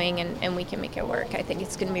they're doing, and we can make it work. I think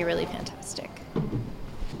it's going to be really fantastic.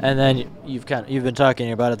 And then you've been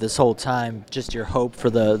talking about it this whole time, just your hope for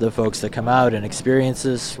the folks that come out and experience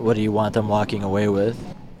this. What do you want them walking away with?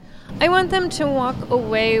 I want them to walk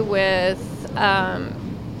away with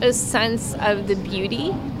a sense of the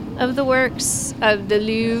beauty of the works of the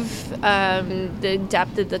Louvre, the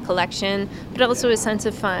depth of the collection, but also a sense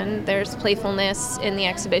of fun. There's playfulness in the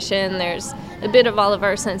exhibition. There's a bit of all of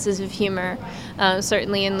our senses of humor,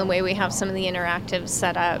 certainly in the way we have some of the interactives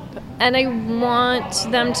set up. And I want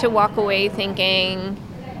them to walk away thinking,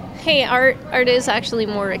 hey, art is actually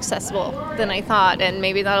more accessible than I thought, and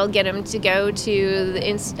maybe that'll get them to go to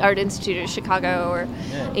the Art Institute of Chicago or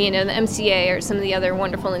the MCA or some of the other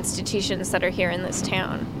wonderful institutions that are here in this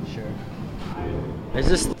town. Sure. Is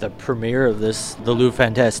this the premiere of the Louvre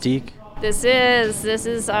Fantastique? This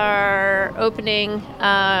is our opening.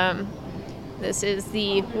 This is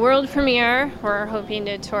the world premiere. We're hoping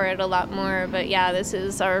to tour it a lot more, but yeah, this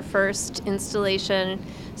is our first installation,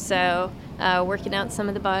 so working out some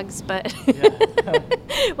of the bugs, but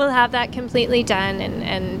we'll have that completely done,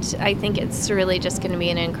 and I think it's really just going to be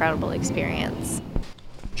an incredible experience.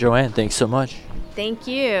 Joanne, thanks so much. Thank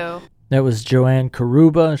you. That was Joanne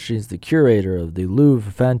Karuba. She's the curator of the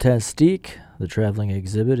Louvre Fantastique. The traveling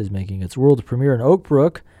exhibit is making its world premiere in Oak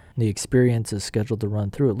Brook The experience is scheduled to run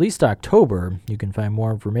through at least October. You can find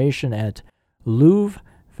more information at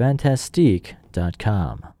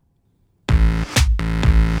lourvefantastique.com.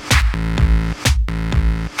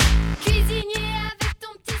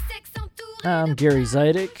 I'm Gary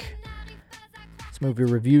Zidek. It's movie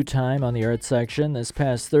review time on the art section. This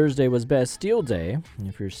past Thursday was Bastille Day.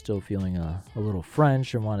 If you're still feeling a little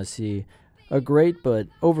French and want to see a great but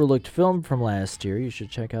overlooked film from last year, you should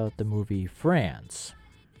check out the movie France.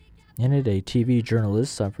 In it, a TV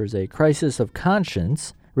journalist suffers a crisis of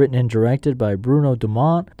conscience. Written and directed by Bruno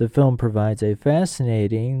Dumont, the film provides a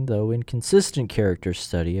fascinating, though inconsistent character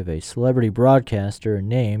study of a celebrity broadcaster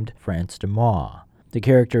named France Dumont. The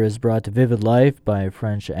character is brought to vivid life by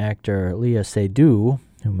French actor Léa Seydoux,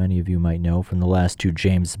 who many of you might know from the last two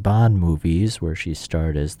James Bond movies, where she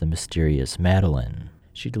starred as the mysterious Madeleine.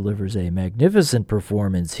 She delivers a magnificent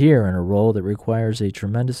performance here in a role that requires a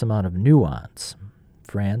tremendous amount of nuance.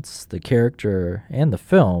 France, the character, and the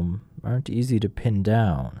film aren't easy to pin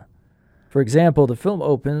down. For example, the film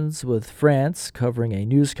opens with France covering a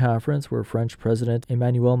news conference where French President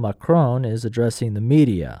Emmanuel Macron is addressing the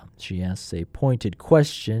media. She asks a pointed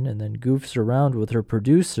question and then goofs around with her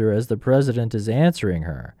producer as the president is answering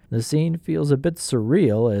her. The scene feels a bit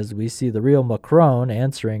surreal as we see the real Macron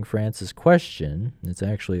answering France's question. It's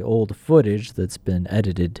actually old footage that's been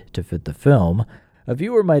edited to fit the film. A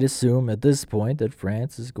viewer might assume at this point that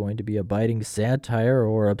France is going to be a biting satire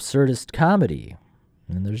or absurdist comedy.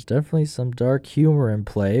 And there's definitely some dark humor in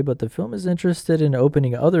play, but the film is interested in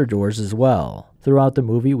opening other doors as well. Throughout the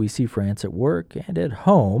movie, we see France at work and at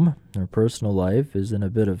home. Her personal life is in a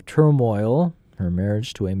bit of turmoil. Her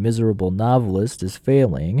marriage to a miserable novelist is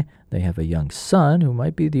failing. They have a young son who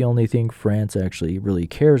might be the only thing France actually really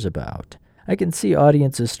cares about. I can see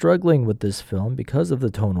audiences struggling with this film because of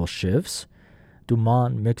the tonal shifts.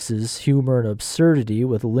 Dumont mixes humor and absurdity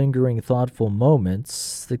with lingering, thoughtful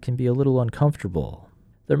moments that can be a little uncomfortable.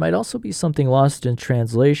 There might also be something lost in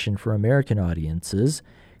translation for American audiences.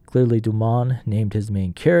 Clearly, Dumont named his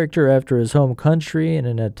main character after his home country in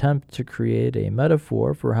an attempt to create a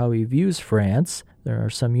metaphor for how he views France. There are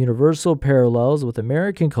some universal parallels with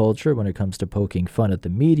American culture when it comes to poking fun at the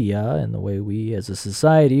media and the way we as a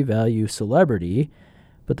society value celebrity,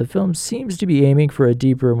 but the film seems to be aiming for a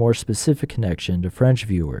deeper, more specific connection to French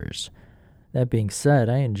viewers. That being said,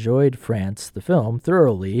 I enjoyed France, the film,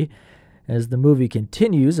 thoroughly. As the movie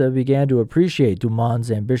continues, I began to appreciate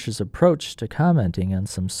Dumont's ambitious approach to commenting on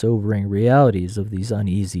some sobering realities of these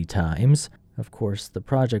uneasy times. Of course, the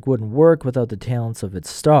project wouldn't work without the talents of its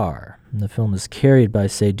star. The film is carried by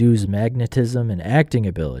Seydoux's magnetism and acting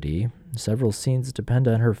ability. Several scenes depend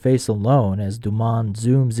on her face alone as Dumont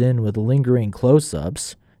zooms in with lingering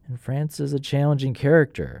close-ups. And France is a challenging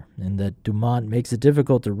character, in that Dumont makes it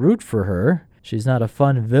difficult to root for her. She's not a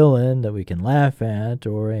fun villain that we can laugh at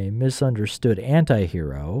or a misunderstood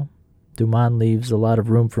anti-hero. Dumont leaves a lot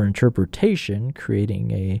of room for interpretation,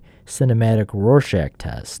 creating a cinematic Rorschach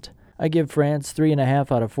test. I give France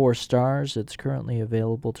 3.5 out of 4 stars. It's currently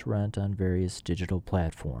available to rent on various digital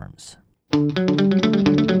platforms.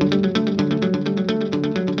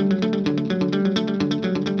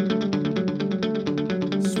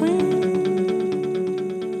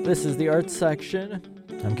 This is the arts section.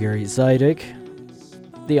 I'm Gary Zidek.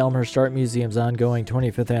 The Elmhurst Art Museum's ongoing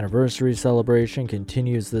 25th anniversary celebration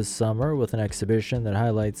continues this summer with an exhibition that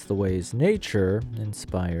highlights the ways nature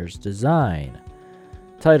inspires design.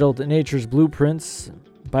 Titled Nature's Blueprints,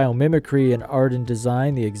 Biomimicry in Art and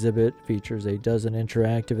Design, the exhibit features a dozen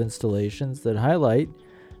interactive installations that highlight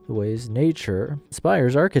the ways nature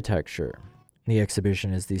inspires architecture. The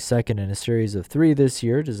exhibition is the second in a series of 3 this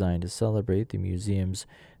year, designed to celebrate the museum's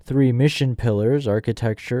 3 mission pillars: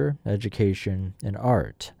 architecture, education, and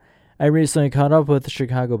art. I recently caught up with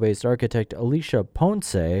Chicago-based architect Alicia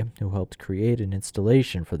Ponce, who helped create an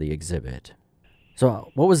installation for the exhibit. So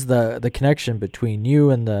what was the connection between you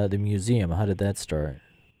and the museum? How did that start?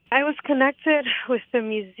 I was connected with the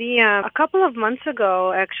museum a couple of months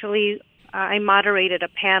ago, actually. I moderated a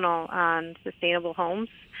panel on sustainable homes.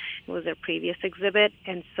 It was their previous exhibit,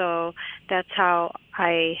 and so that's how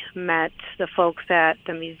I met the folks at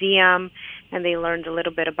the museum, and they learned a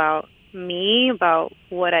little bit about me, about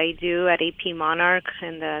what I do at AP Monarch,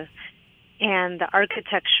 and the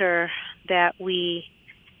architecture that we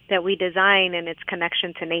design and its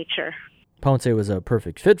connection to nature. Ponce was a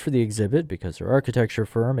perfect fit for the exhibit because her architecture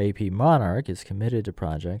firm, AP Monarch, is committed to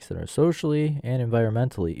projects that are socially and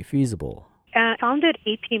environmentally feasible. I founded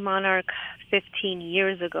AP Monarch 15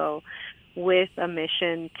 years ago with a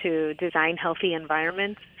mission to design healthy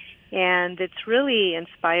environments, and it's really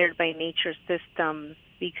inspired by nature systems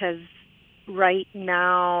because right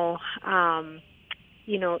now,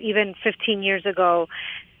 even 15 years ago,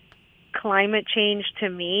 climate change to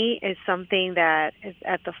me is something that is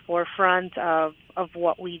at the forefront of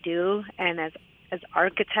what we do. And as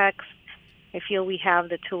architects, I feel we have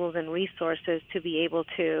the tools and resources to be able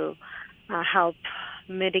to help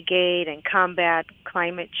mitigate and combat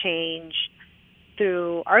climate change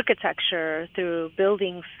through architecture, through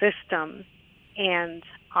building systems. And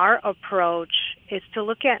our approach is to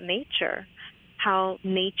look at nature, how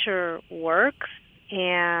nature works.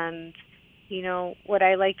 And, what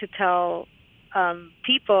I like to tell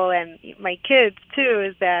people and my kids too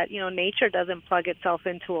is that, nature doesn't plug itself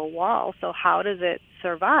into a wall. So how does it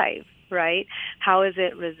survive, right? How is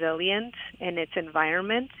it resilient in its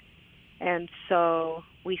environment? And so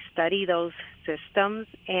we study those systems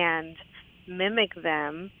and mimic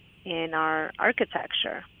them in our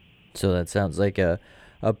architecture. So that sounds like a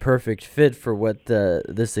perfect fit for what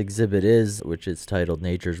this exhibit is, which is titled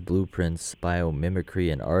Nature's Blueprints,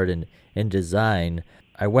 Biomimicry in Art and Design.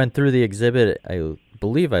 I went through the exhibit. I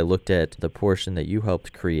believe I looked at the portion that you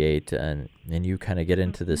helped create, and you kind of get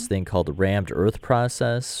into this thing called the rammed earth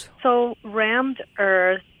process. So rammed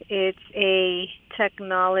earth, it's a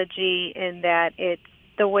technology in that it's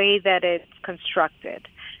the way that it's constructed.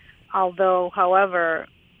 However,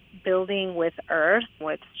 building with earth,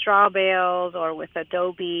 with straw bales or with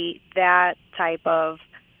adobe, that type of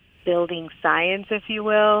building science, if you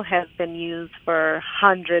will, has been used for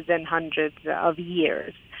hundreds and hundreds of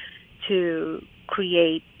years to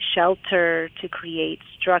create shelter, to create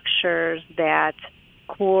structures that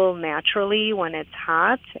cool naturally when it's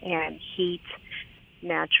hot and heat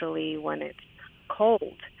naturally when it's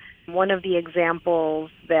cold. One of the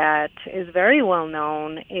examples that is very well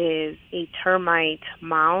known is a termite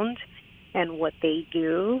mound, and what they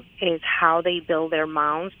do is how they build their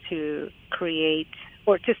mounds to create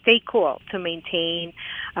or to stay cool, to maintain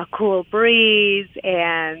a cool breeze,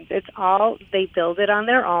 and they build it on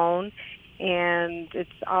their own, and it's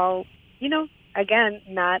all, again,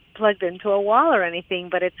 not plugged into a wall or anything,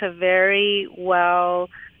 but it's a very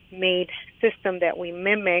well-made system that we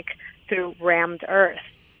mimic through rammed earth.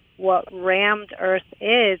 What rammed earth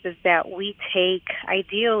is that we take,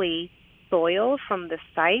 ideally, soil from the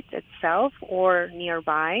site itself or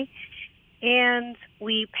nearby, and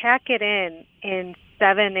we pack it in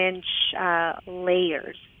 7-inch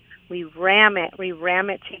layers. We ram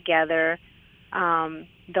it together.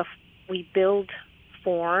 We build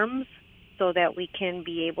forms so that we can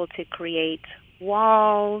be able to create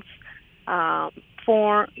walls, what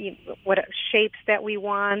shapes that we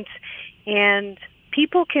want, and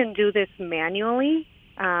people can do this manually,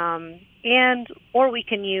 or we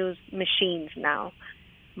can use machines now.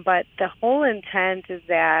 But the whole intent is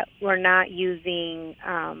that we're using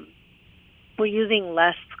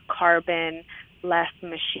less carbon, less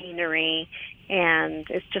machinery, and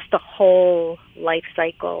it's just a whole life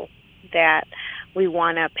cycle that we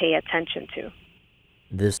want to pay attention to.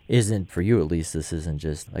 This isn't, for you at least, this isn't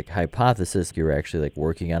just like hypothesis. You're actually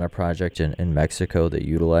working on a project in Mexico that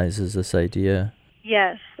utilizes this idea.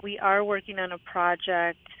 Yes, we are working on a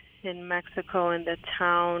project in Mexico in the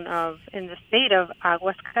state of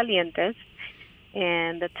Aguascalientes,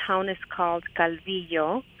 and the town is called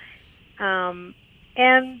Calvillo. And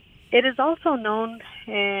it is also known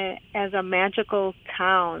as a magical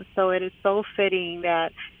town, so it is so fitting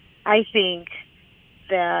that I think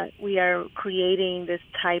that we are creating this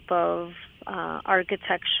type of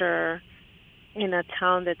architecture in a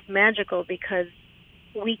town that's magical because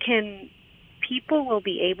people will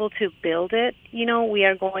be able to build it. We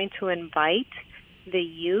are going to invite the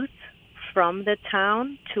youth from the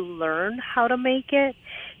town to learn how to make it.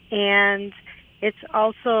 And it's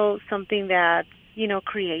also something that,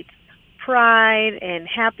 creates pride and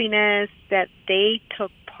happiness that they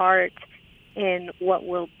took part in what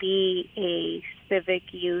will be a civic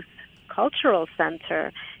youth cultural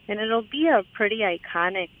center. And it'll be a pretty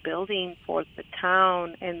iconic building for the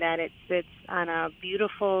town in that it sits on a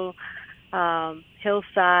beautiful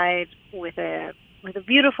hillside with a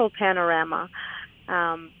beautiful panorama,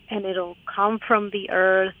 and it'll come from the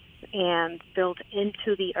earth and built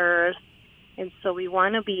into the earth. And so we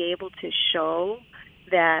want to be able to show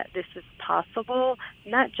that this is possible,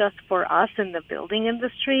 not just for us in the building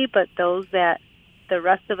industry, but the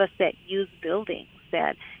rest of us that use buildings,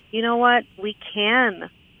 that, we can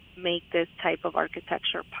make this type of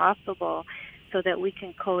architecture possible so that we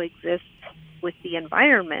can coexist with the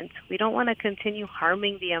environment. We don't want to continue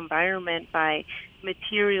harming the environment by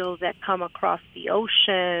materials that come across the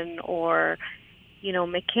ocean or,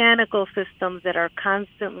 mechanical systems that are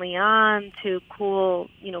constantly on to cool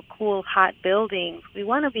hot buildings. We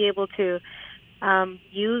want to be able to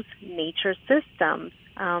use nature systems,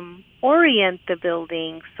 orient the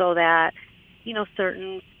building so that,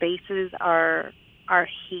 certain spaces are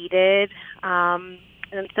heated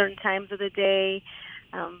at certain times of the day.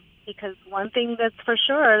 Because one thing that's for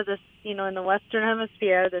sure, in the Western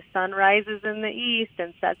Hemisphere, the sun rises in the east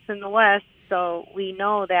and sets in the west. So we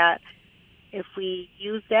know that if we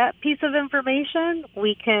use that piece of information,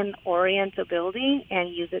 we can orient a building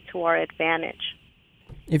and use it to our advantage.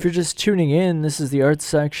 If you're just tuning in, this is the Arts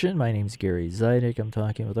Section. My name's Gary Zidek. I'm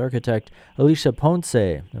talking with architect Alicia Ponce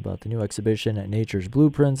about the new exhibition at Nature's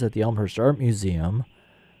Blueprints at the Elmhurst Art Museum.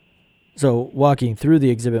 So, walking through the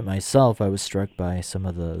exhibit myself, I was struck by some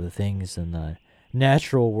of the things in the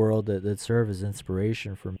natural world that serve as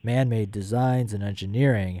inspiration for man-made designs and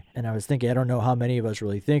engineering. And I was thinking, I don't know how many of us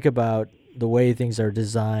really think about the way things are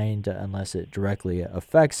designed unless it directly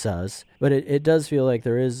affects us. But it does feel like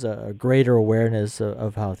there is a greater awareness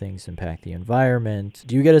of how things impact the environment.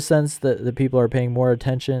 Do you get a sense that the people are paying more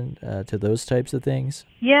attention to those types of things?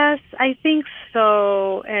 Yes, I think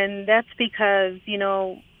so. And that's because,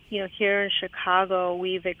 here in Chicago,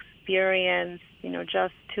 we've experienced,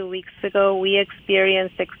 just 2 weeks ago, we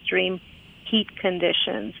experienced extreme heat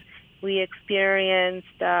conditions. We experienced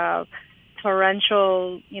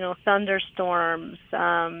torrential, thunderstorms,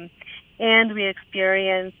 and we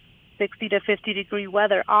experienced 60 to 50 degree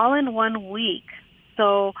weather all in 1 week.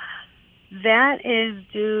 So that is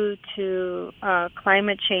due to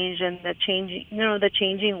climate change and the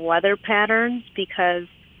changing weather patterns, because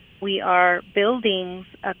buildings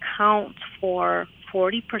account for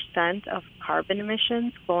 40% of carbon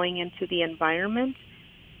emissions going into the environment,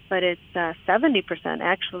 but it's 70%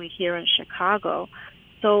 actually here in Chicago.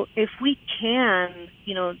 So if we can,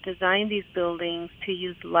 design these buildings to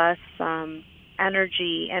use less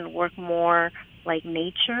energy and work more like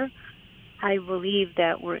nature, I believe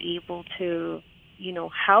that we're able to,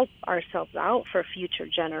 help ourselves out for future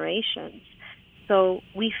generations. So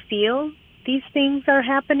we feel these things are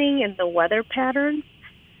happening in the weather patterns.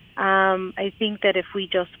 I think that if we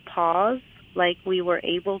just pause, like we were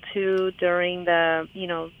able to during the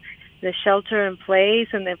shelter in place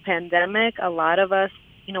and the pandemic, a lot of us,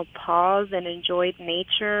 paused and enjoyed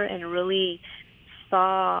nature and really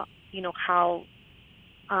saw, how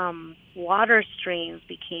water streams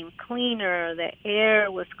became cleaner, the air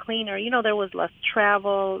was cleaner. There was less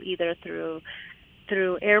travel either through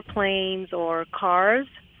airplanes or cars.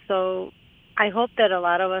 So I hope that a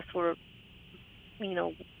lot of us were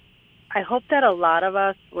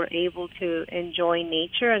able to enjoy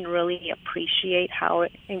nature and really appreciate how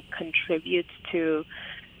it contributes to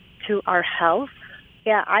our health.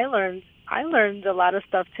 Yeah, I learned a lot of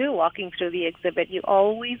stuff too walking through the exhibit. You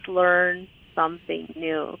always learn something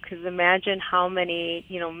new, because imagine how many,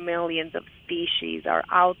 millions of species are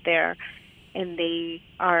out there, and they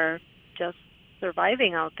are just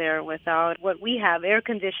surviving out there without what we have, air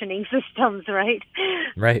conditioning systems, right?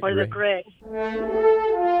 Right. Or the grid.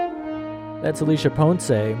 That's Alicia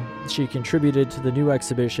Ponce. She contributed to the new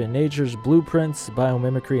exhibition, Nature's Blueprints,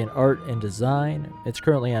 Biomimicry in Art and Design. It's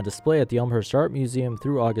currently on display at the Elmhurst Art Museum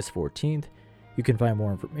through August 14th. You can find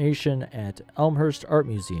more information at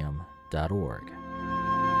elmhurstartmuseum.org.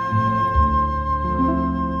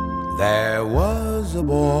 There was a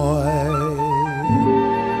boy,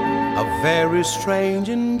 a very strange,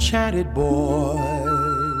 enchanted boy.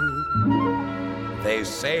 They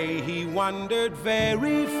say he wandered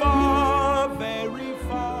very far, very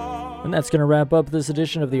far. And that's going to wrap up this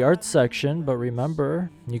edition of the Arts Section. But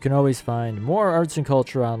remember, you can always find more arts and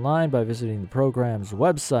culture online by visiting the program's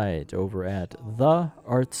website over at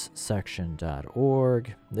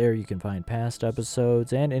theartssection.org. There you can find past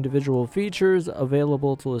episodes and individual features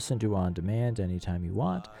available to listen to on demand anytime you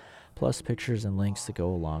want, plus pictures and links that go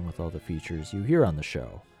along with all the features you hear on the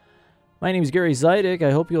show. My name is Gary Zidek.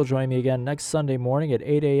 I hope you'll join me again next Sunday morning at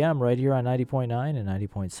 8 a.m. right here on 90.9 and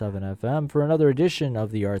 90.7 FM for another edition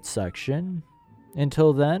of the Arts Section.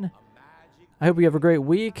 Until then, I hope you have a great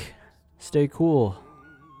week. Stay cool.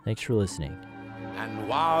 Thanks for listening. And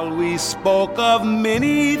while we spoke of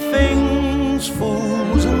many things,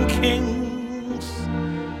 fools and kings,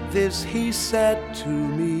 this he said to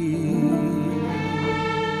me: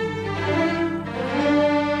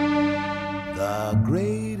 the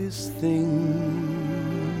greatest thing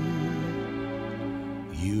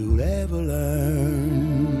you'll ever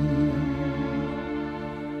learn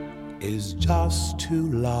is just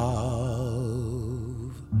to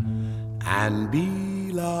love and be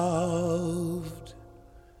loved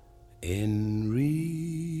in